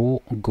some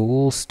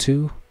ghouls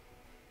too.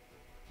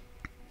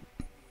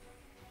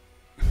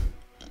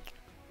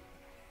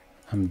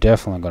 I'm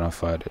definitely gonna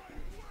fight it.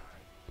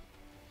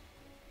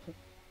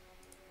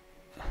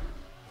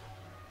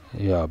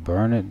 Yeah,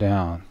 burn it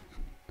down.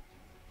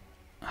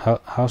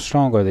 How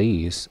strong are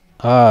these?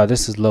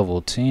 This is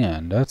level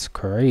 10. That's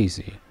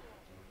crazy.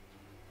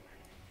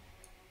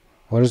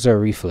 What is their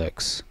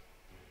reflex?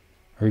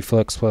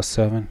 Reflex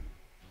 +7.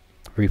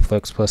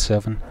 Reflex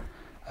 +7.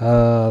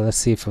 Let's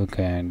see if we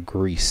can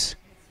grease.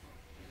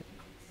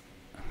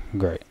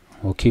 Great.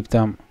 We'll keep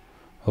them.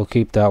 We'll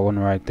keep that one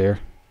right there.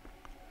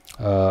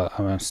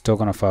 I'm still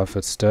gonna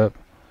 5-foot step.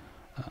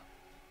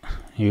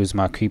 Use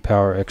my key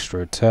power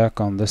extra attack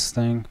on this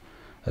thing.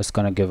 That's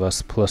gonna give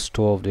us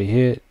 +12 to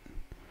hit.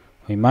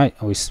 We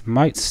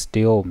might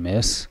still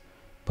miss,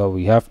 but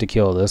we have to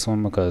kill this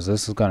one because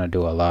this is gonna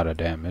do a lot of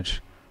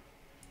damage.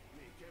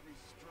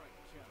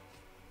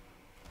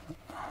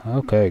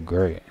 Okay,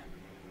 great.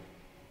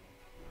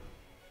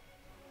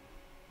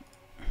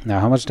 Now,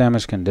 how much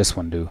damage can this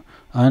one do?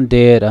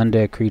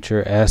 Undead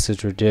creature,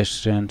 acid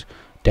resistance,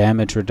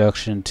 damage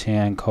reduction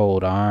 10,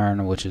 cold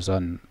iron, which is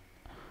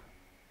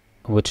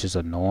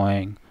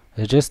annoying.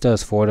 It just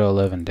does 4 to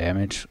 11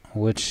 damage,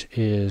 which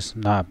is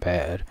not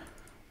bad.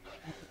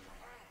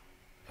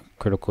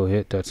 Critical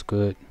hit, that's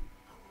good.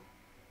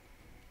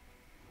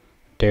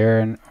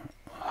 Daeran,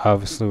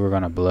 obviously we're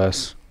gonna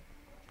bless.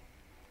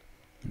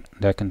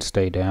 That can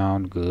stay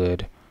down,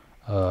 good.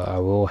 I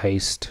will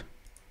haste.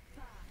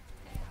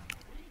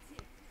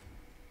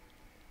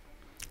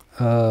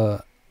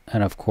 And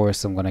of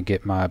course I'm gonna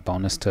get my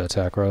bonus to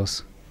attack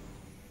rolls.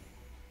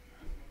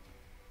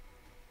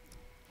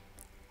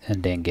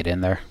 And then get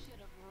in there.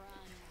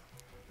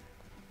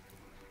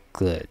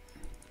 Good.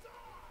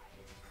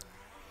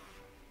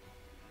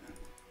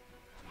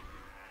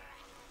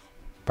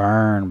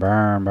 Burn,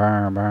 burn,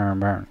 burn, burn,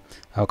 burn.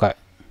 Okay.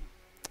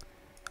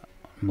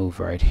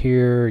 Move right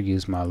here.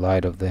 Use my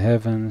light of the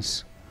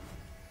heavens.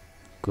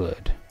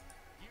 Good.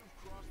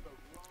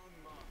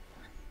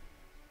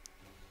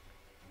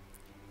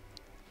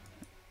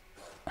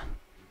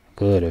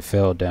 Good, it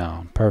fell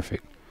down.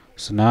 Perfect.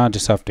 So now I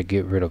just have to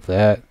get rid of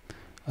that.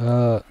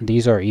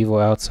 These are evil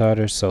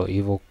outsiders, so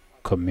evil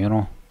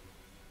communal.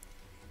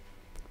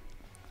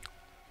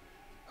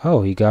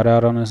 Oh, he got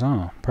out on his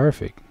own.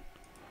 Perfect.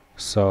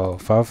 So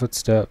 5-foot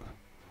step.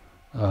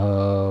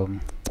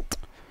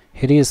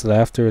 Hideous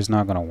laughter is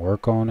not gonna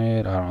work on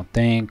it, I don't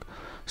think.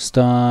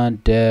 Stun,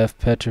 deaf,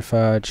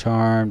 petrified,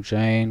 charm,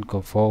 Jane,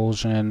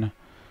 convulsion.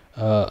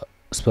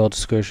 Spell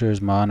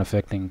descriptors, mind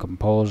affecting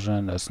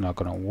compulsion. That's not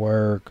gonna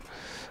work.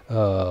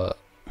 Oh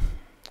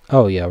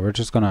yeah, we're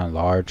just gonna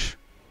enlarge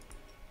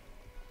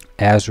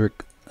Azric.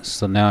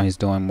 So now he's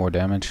doing more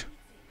damage.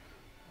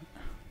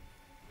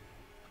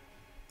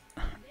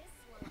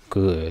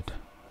 Good.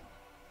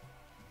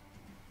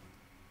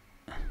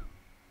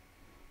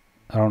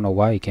 I don't know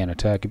why he can't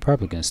attack. He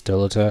probably can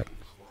still attack.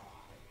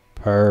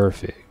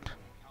 Perfect.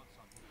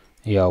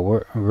 Yeah,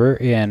 we're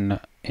in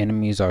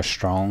enemies are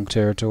strong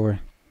territory,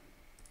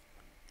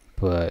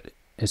 but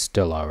it's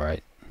still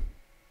alright.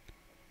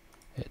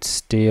 It's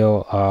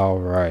still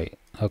alright.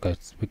 Okay,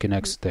 we can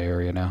exit the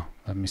area now.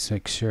 Let me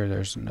make sure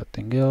there's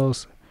nothing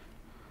else.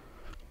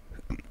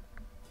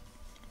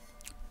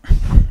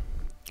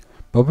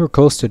 But we're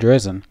close to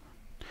Daeran,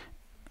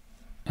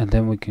 and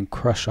then we can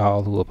crush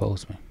all who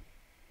oppose me.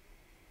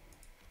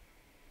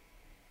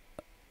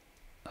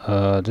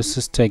 This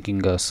is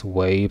taking us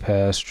way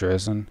past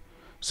Daeran.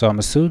 So I'm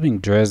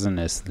assuming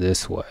Daeran is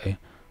this way,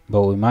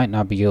 but we might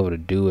not be able to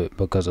do it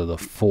because of the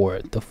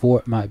fort. The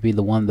fort might be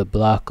the one that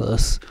block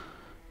us.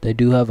 They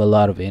do have a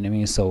lot of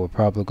enemies, so we're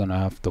probably gonna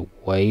have to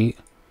wait.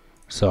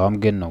 So I'm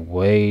getting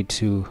away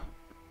too.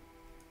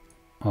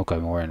 Okay,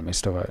 more enemies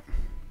still right.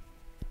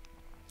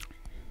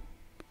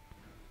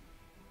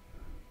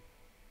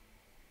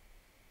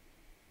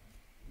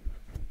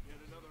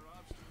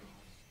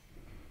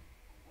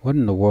 What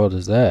in the world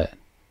is that?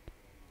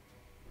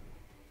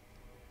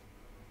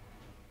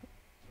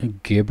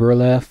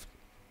 Gibberlef?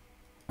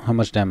 How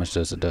much damage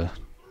does it do?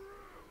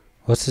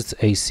 What's its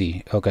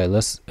AC? Okay,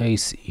 let's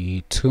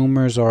AC.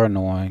 Tumors are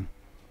annoying.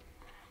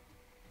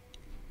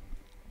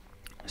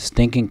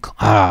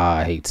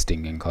 I hate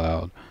Stinking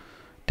Cloud.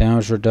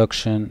 Damage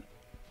reduction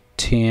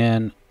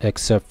 10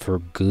 except for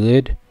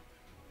good.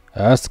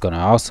 That's gonna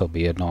also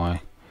be annoying.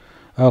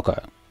 Okay.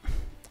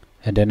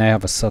 And then I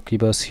have a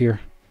succubus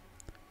here.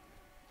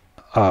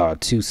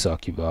 2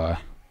 succubi.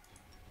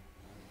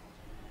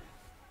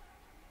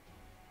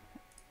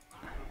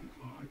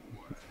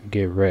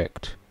 Get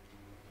wrecked.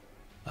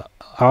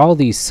 All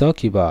these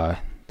succubi.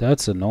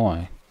 That's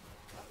annoying.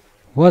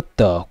 What in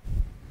the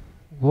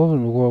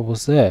world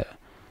was that?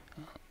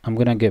 I'm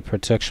gonna get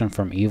protection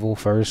from evil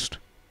first.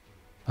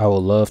 I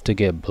would love to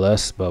get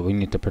blessed, but we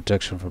need the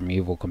protection from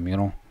evil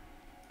communal.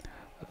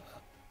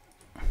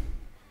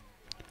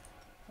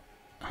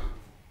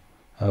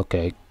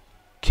 Okay.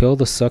 Kill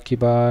the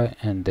succubi,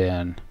 and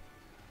then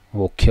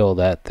we'll kill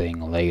that thing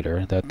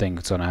later. That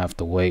thing's gonna have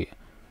to wait.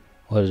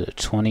 What is it,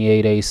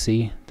 28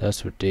 AC?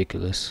 That's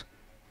ridiculous.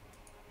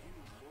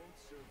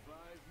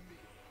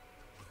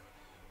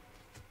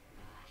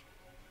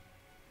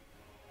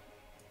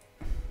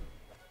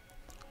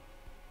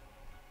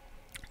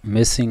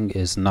 Missing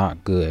is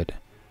not good.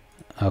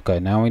 Okay,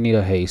 now we need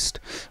a haste.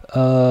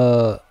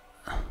 We'll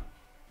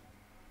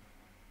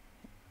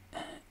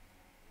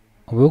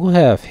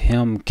have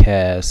him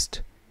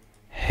cast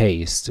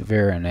haste,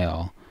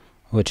 Varionel,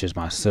 which is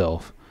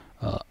myself.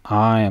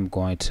 I am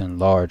going to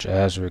enlarge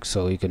Azric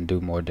so he can do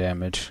more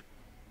damage.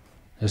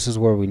 This is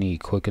where we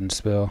need quicken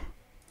spell.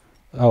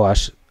 Oh, I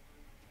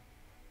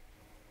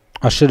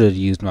should have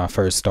used my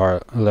first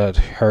star. Let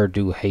her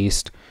do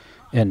haste,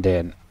 and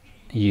then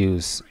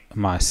use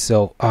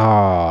myself.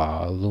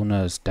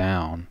 Luna is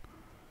down.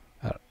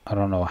 I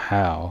don't know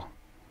how.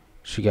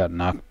 She got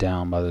knocked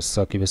down by the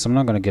succubus. I'm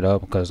not gonna get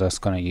up because that's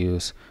gonna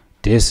use.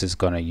 This is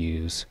gonna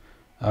use.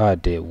 I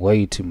did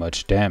way too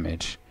much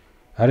damage.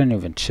 I didn't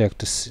even check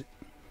this.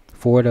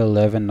 4 to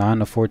 11, 9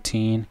 to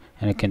 14,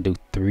 and it can do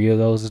 3 of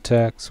those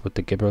attacks with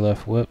the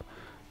Gibberlef whip.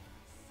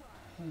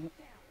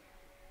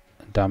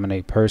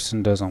 Dominate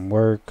person doesn't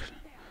work.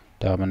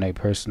 Dominate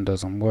person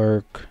doesn't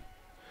work.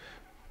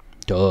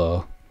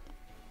 Duh.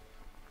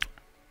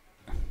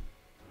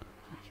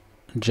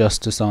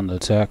 Justice on the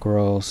attack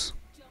rolls.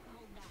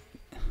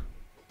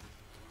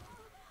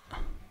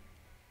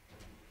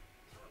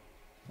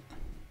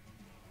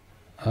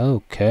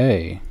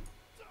 Okay.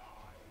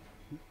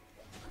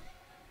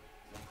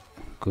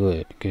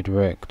 Good. Get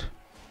wrecked.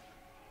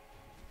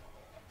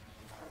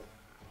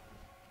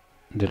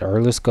 Did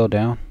Erlis go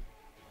down?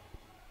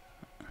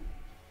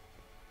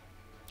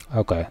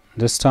 Okay.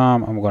 This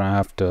time I'm gonna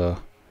have to.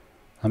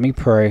 Let me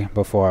pray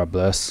before I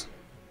bless.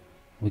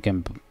 We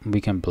can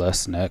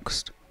bless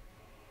next.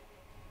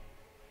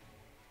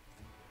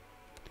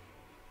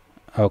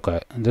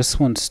 Okay. This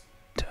one's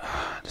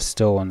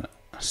still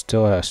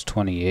Still has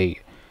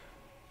 28.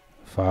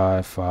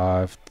 5,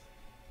 5.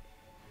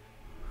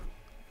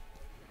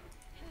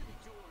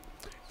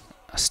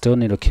 I still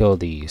need to kill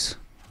these.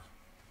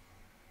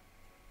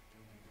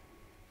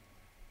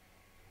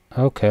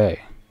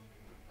 Okay.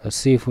 Let's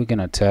see if we can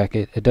attack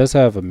it. It does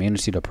have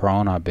immunity to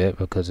prone, I bet,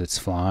 because it's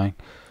flying.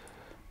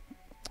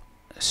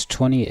 It's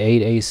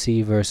 28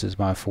 AC versus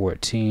my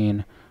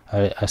 14.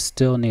 I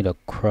still need to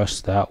crush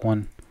that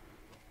one.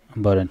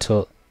 But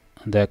until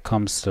that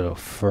comes to the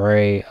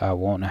fray, I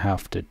won't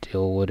have to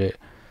deal with it.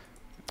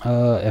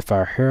 If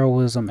our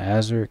heroism,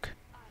 Azric.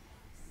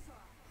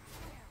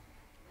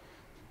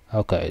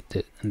 Okay,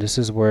 this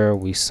is where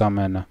we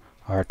summon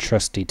our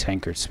trusty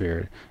tankard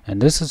spirit.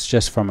 And this is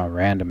just from a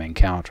random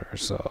encounter,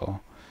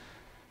 so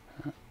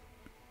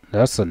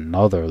that's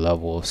another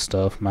level of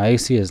stuff. My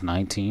AC is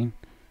 19.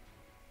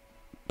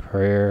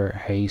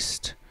 Prayer,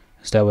 haste.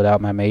 Is that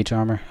without my mage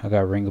armor? I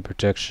got ring of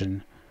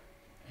protection.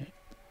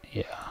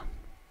 Yeah.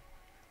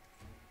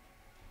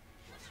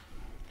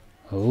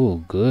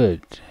 Oh,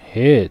 good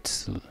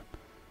hits.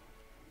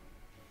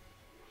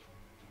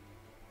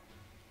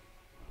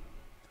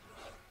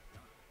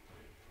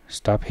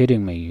 Stop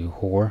hitting me, you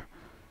whore.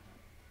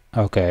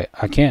 Okay,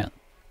 I can't.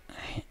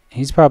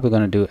 He's probably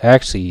going to do...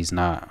 Actually, he's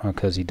not,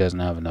 because he doesn't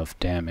have enough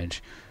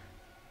damage.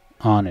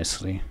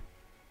 Honestly.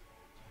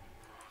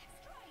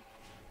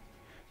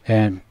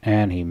 And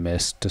he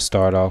missed to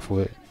start off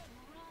with.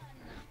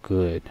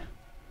 Good.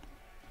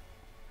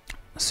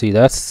 See,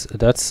 that's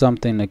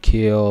something to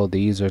kill.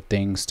 These are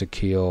things to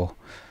kill.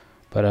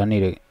 But I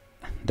need a...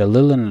 The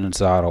Lilin and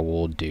Zada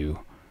will do.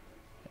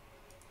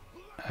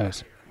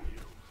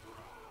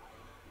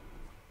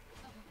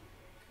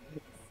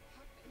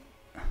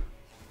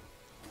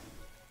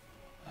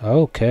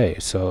 Okay,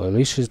 so at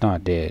least she's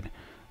not dead.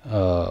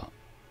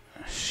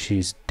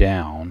 She's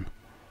down.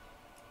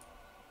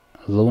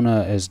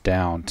 Luna is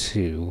down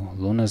too.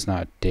 Luna's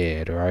not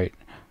dead, right?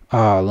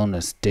 Ah,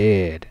 Luna's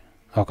dead.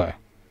 Okay.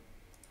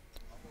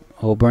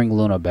 We'll bring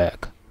Luna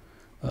back.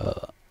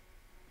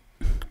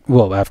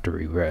 Well, after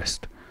we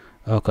rest.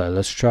 Okay,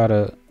 let's try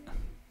to...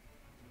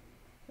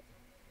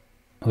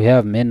 We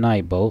have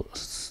Midnight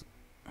Bolts,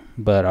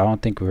 but I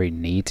don't think we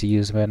need to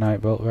use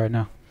Midnight Bolt right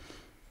now.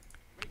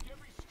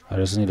 I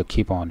just need to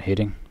keep on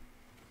hitting.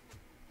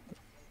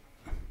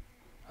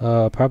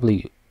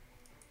 Probably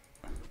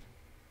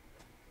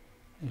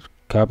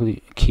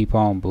keep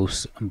on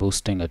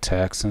boosting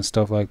attacks and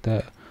stuff like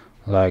that.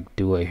 Like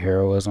do a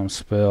heroism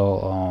spell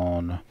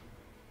on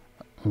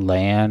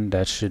land.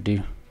 That should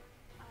do.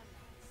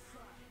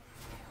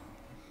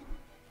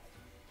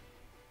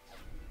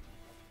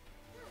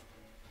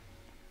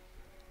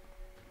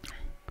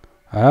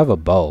 I have a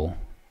bow,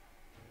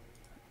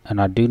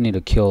 and I do need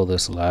to kill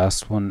this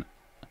last one.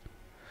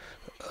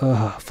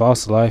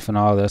 False life and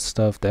all that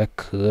stuff, that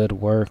could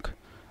work.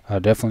 I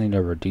definitely need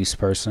a reduced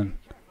person.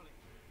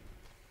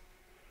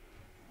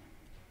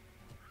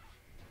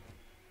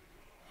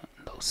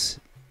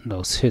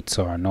 Those hits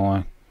are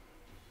annoying.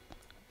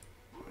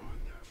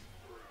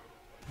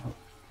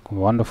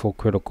 Wonderful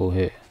critical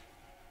hit.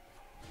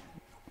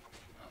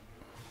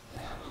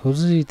 Who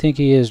does he think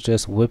he is,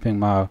 just whipping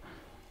my...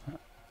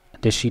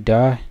 Did she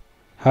die?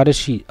 How did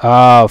she...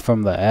 Ah,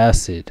 from the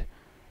acid.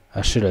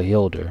 I should have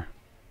healed her.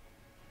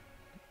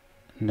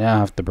 Now I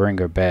have to bring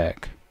her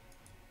back.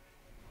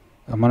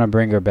 I'm gonna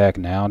bring her back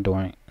now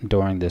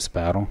during this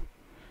battle.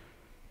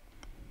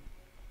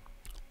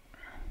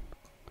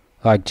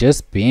 Like,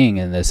 just being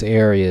in this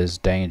area is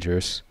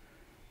dangerous.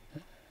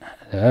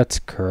 That's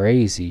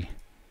crazy.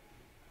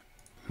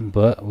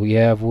 But we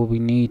have what we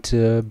need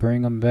to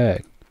bring them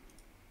back.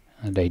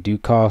 And they do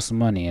cost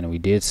money, and we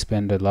did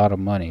spend a lot of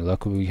money.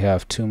 Luckily we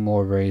have 2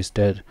 more raised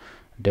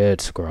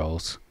dead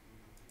scrolls.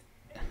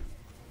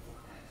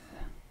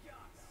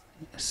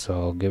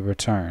 So get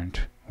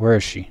returned. Where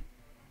is she?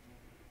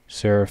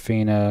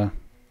 Seraphina.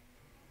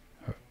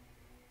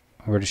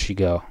 Where did she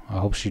go? I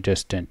hope she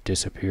just didn't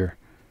disappear.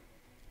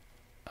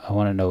 I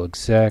want to know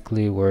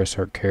exactly where's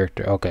her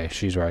character. Okay,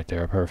 she's right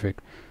there. Perfect.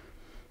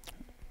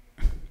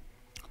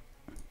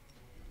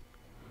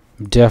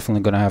 I'm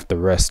definitely gonna have to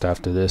rest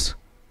after this.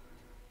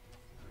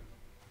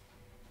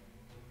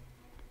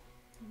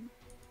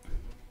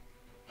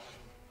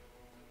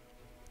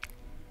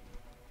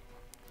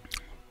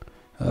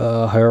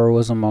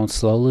 Heroism on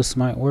Slowless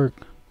might work.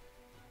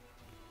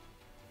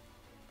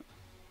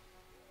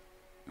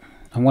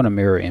 I want to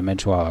mirror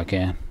image while I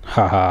can.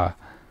 Haha.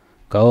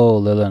 Go,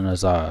 Lilin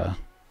Azara.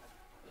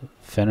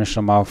 Finish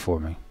them off for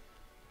me.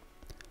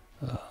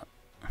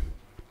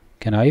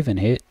 Can I even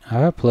hit? I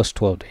have plus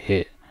 12 to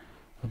hit.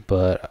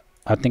 But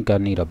I think I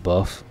need a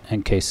buff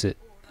in case it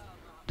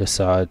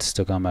decides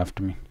to come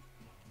after me.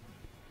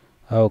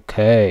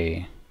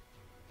 Okay.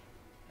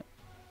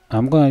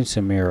 I'm going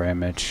to mirror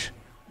image.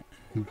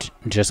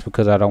 Just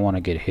because I don't want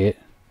to get hit.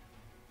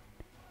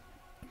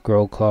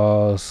 Grow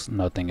claws,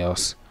 nothing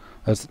else.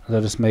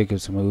 Let us make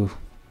its move.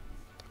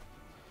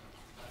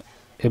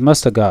 It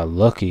must have got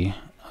lucky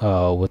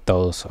with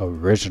those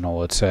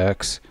original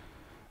attacks.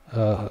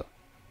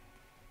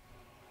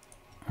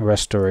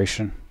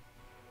 Restoration.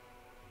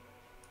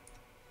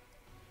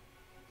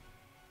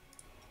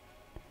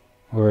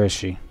 Where is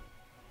she?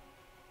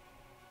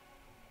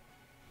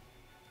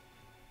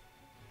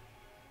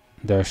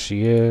 There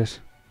she is.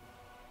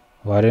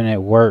 Why didn't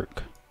it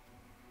work?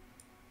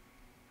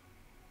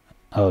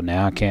 Oh,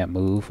 now I can't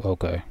move.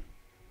 Okay.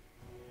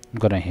 I'm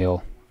gonna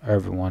heal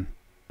everyone.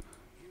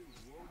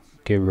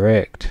 Get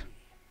wrecked.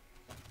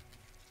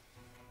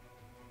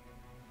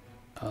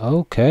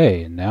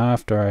 Okay, now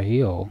after I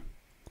heal,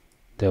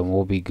 then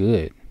we'll be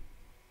good.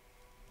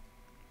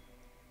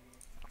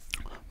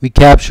 We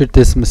captured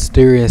this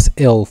mysterious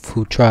elf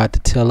who tried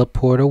to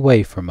teleport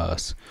away from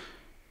us.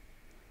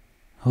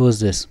 Who is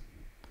this?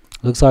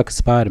 Looks like a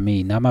spy to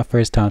me. Not my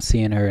first time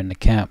seeing her in the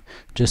camp.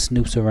 Just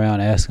snoops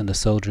around asking the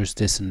soldiers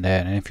this and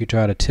that. And if you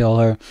try to tell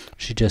her,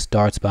 she just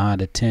darts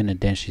behind a tent and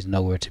then she's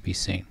nowhere to be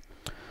seen.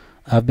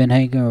 I've been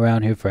hanging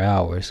around here for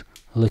hours,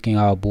 looking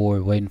all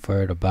bored, waiting for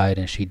her to bite,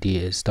 and she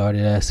did.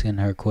 Started asking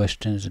her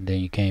questions and then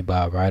you came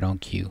by right on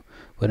cue.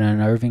 With an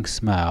unnerving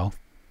smile.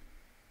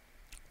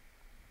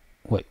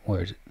 Wait,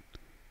 where is it?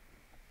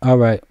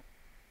 Alright.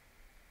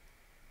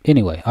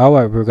 Anyway,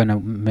 alright, we're gonna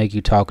make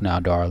you talk now,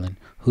 darling.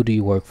 Who do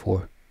you work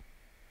for?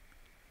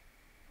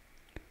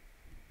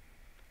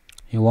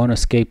 You won't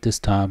escape this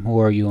time. Who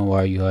are you and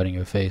why are you hiding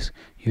your face?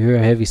 You hear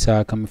a heavy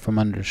sigh coming from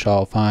under the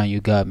shawl. Fine,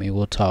 you got me.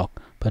 We'll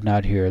talk. But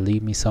not here.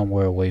 Lead me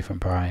somewhere away from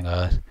prying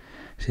eyes.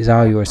 She's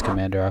all yours,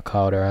 Commander. I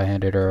called her. I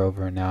handed her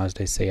over. And now, as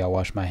they say, I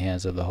wash my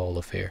hands of the whole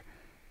affair.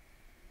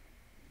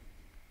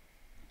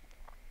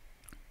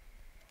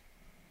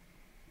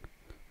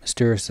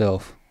 Mysterious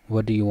elf,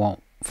 what do you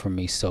want from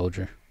me,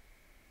 soldier?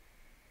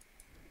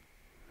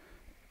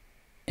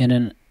 In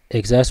an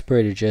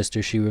exasperated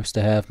gesture, she rips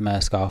the half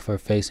mask off her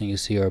face, and you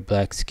see her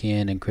black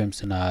skin and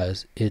crimson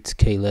eyes. It's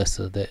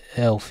Kaylessa, the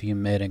elf you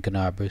met in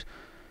Canabras.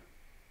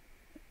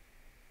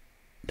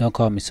 Don't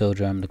call me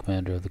soldier, I'm the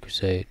commander of the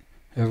Crusade.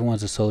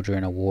 Everyone's a soldier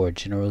in a war,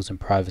 generals and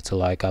privates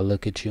alike. I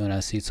look at you and I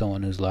see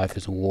someone whose life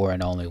is war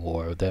and only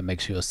war. That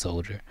makes you a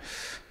soldier.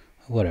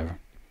 Whatever.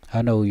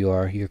 I know who you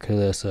are. You're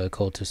Kaylessa, a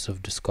cultist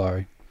of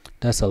Discari.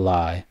 That's a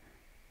lie.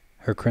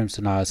 Her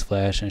crimson eyes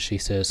flash and she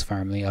says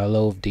firmly, I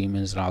loathe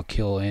demons and I'll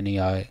kill any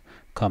I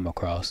come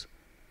across.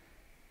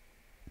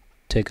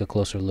 Take a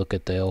closer look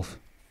at the elf.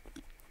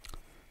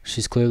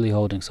 She's clearly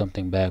holding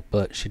something back,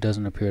 but she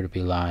doesn't appear to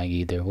be lying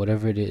either.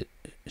 Whatever it is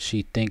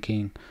she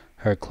thinking,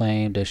 her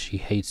claim that she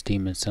hates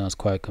demons sounds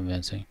quite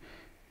convincing.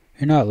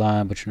 You're not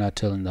lying, but you're not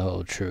telling the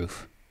whole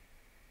truth.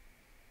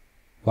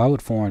 Why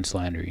would foreign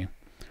slander you?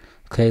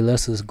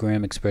 Kaylessa's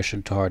grim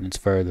expression hardens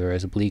further,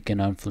 as bleak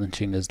and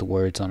unflinching as the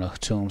words on a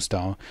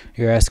tombstone.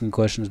 You're asking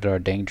questions that are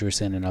dangerous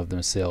in and of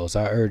themselves.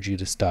 I urge you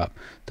to stop.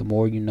 The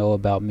more you know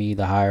about me,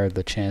 the higher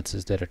the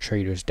chances that a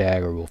traitor's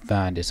dagger will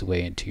find its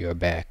way into your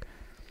back.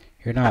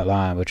 You're not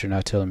lying, but you're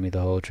not telling me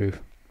the whole truth.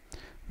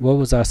 What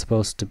was I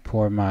supposed to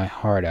pour my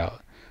heart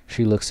out?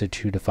 She looks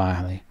at you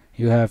defiantly.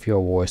 You have your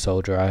war,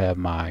 soldier. I have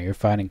mine. You're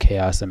fighting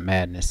chaos and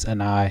madness,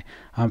 and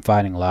I'm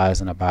fighting lies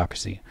and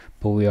hypocrisy.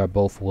 But we are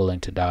both willing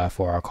to die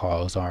for our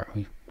cause, aren't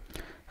we?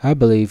 I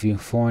believe you.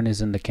 Foreign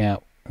is in the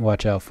camp.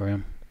 Watch out for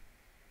him.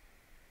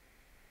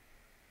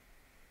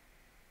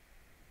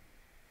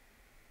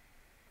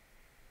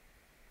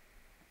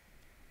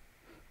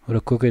 With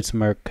a crooked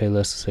smirk,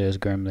 Kaylessa says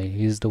grimly,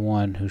 he's the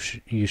one who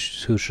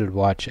should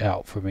watch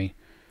out for me.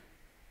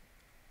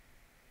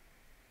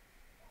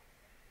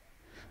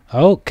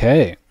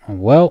 Okay,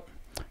 well,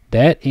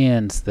 that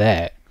ends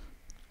that.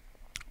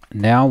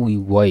 Now we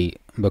wait,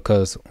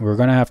 because we're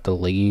going to have to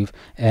leave,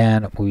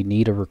 and we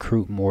need to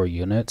recruit more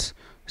units.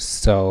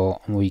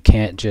 So we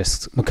can't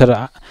just,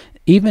 because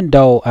even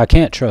though I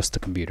can't trust the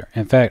computer.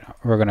 In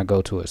fact, we're going to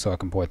go to it so I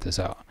can point this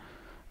out.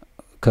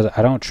 Because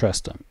I don't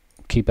trust them.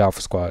 Keep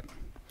Alpha Squad.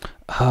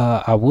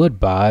 I would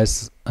buy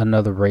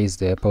another Raise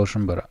Dead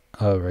potion, but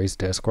Raise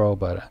Dead scroll,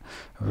 but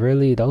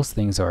really those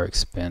things are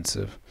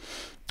expensive.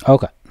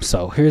 Okay,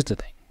 so here's the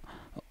thing.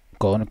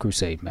 Go on the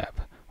Crusade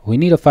map. We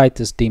need to fight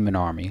this demon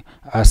army.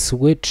 I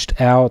switched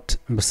out,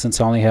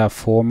 since I only have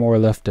 4 more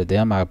left of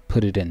them, I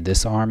put it in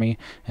this army.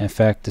 In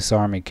fact, this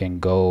army can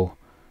go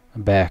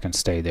back and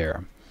stay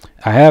there.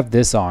 I have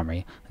this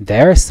army.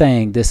 They're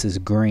saying this is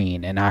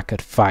green and I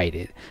could fight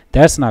it.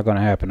 That's not going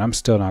to happen. I'm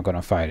still not going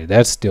to fight it.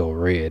 That's still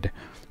red.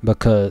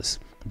 Because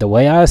the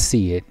way I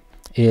see it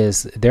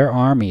is their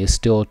army is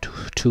still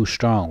too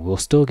strong. We'll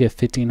still get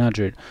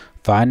 1,500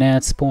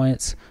 finance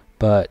points,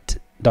 but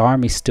the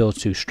army's still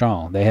too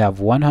strong. They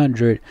have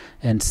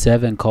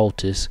 107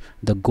 cultists.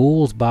 The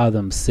ghouls by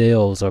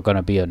themselves are going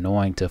to be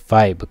annoying to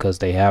fight because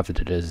they have the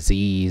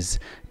disease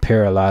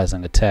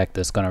paralyzing attack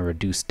that's going to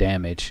reduce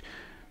damage.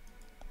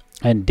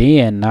 And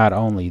then not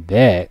only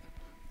that,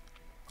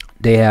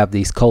 they have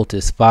these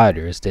cultist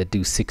fighters that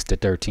do 6 to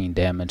 13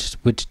 damage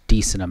with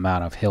decent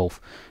amount of health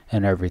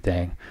and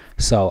everything.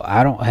 So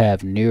I don't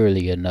have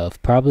nearly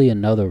enough. Probably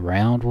another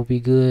round will be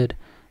good.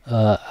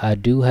 I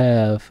do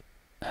have,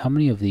 how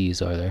many of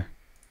these are there?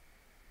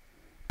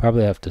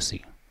 Probably have to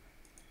see.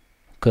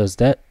 Because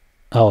that,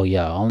 oh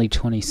yeah, only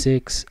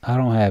 26. I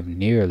don't have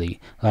nearly.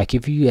 Like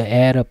if you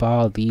add up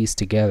all these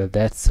together,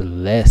 that's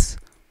less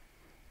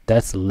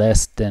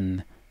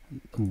than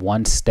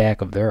one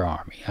stack of their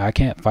army. I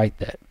can't fight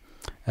that.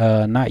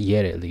 Not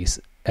yet, at least.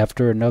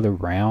 After another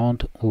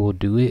round, we'll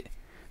do it.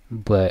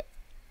 But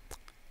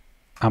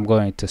I'm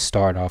going to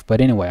start off.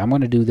 But anyway, I'm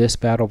going to do this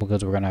battle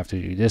because we're going to have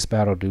to do this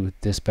battle, do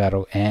this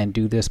battle, and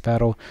do this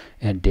battle,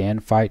 and then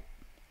fight,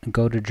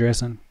 go to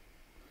Dresden.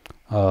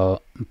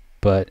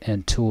 But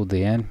until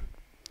then,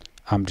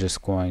 I'm going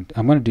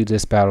to do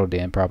this battle,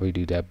 then probably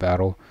do that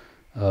battle,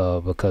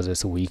 because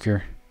it's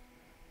weaker.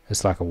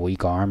 It's like a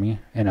weak army,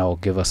 and it'll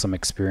give us some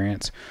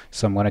experience.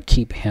 So I'm going to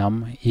keep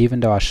him, even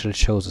though I should have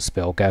chose a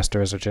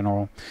spellcaster as a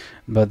general,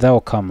 but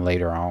that'll come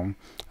later on.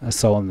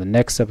 So in the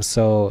next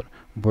episode,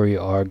 we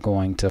are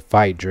going to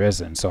fight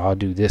Dresden. So I'll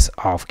do this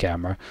off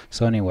camera.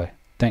 So anyway,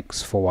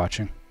 thanks for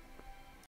watching.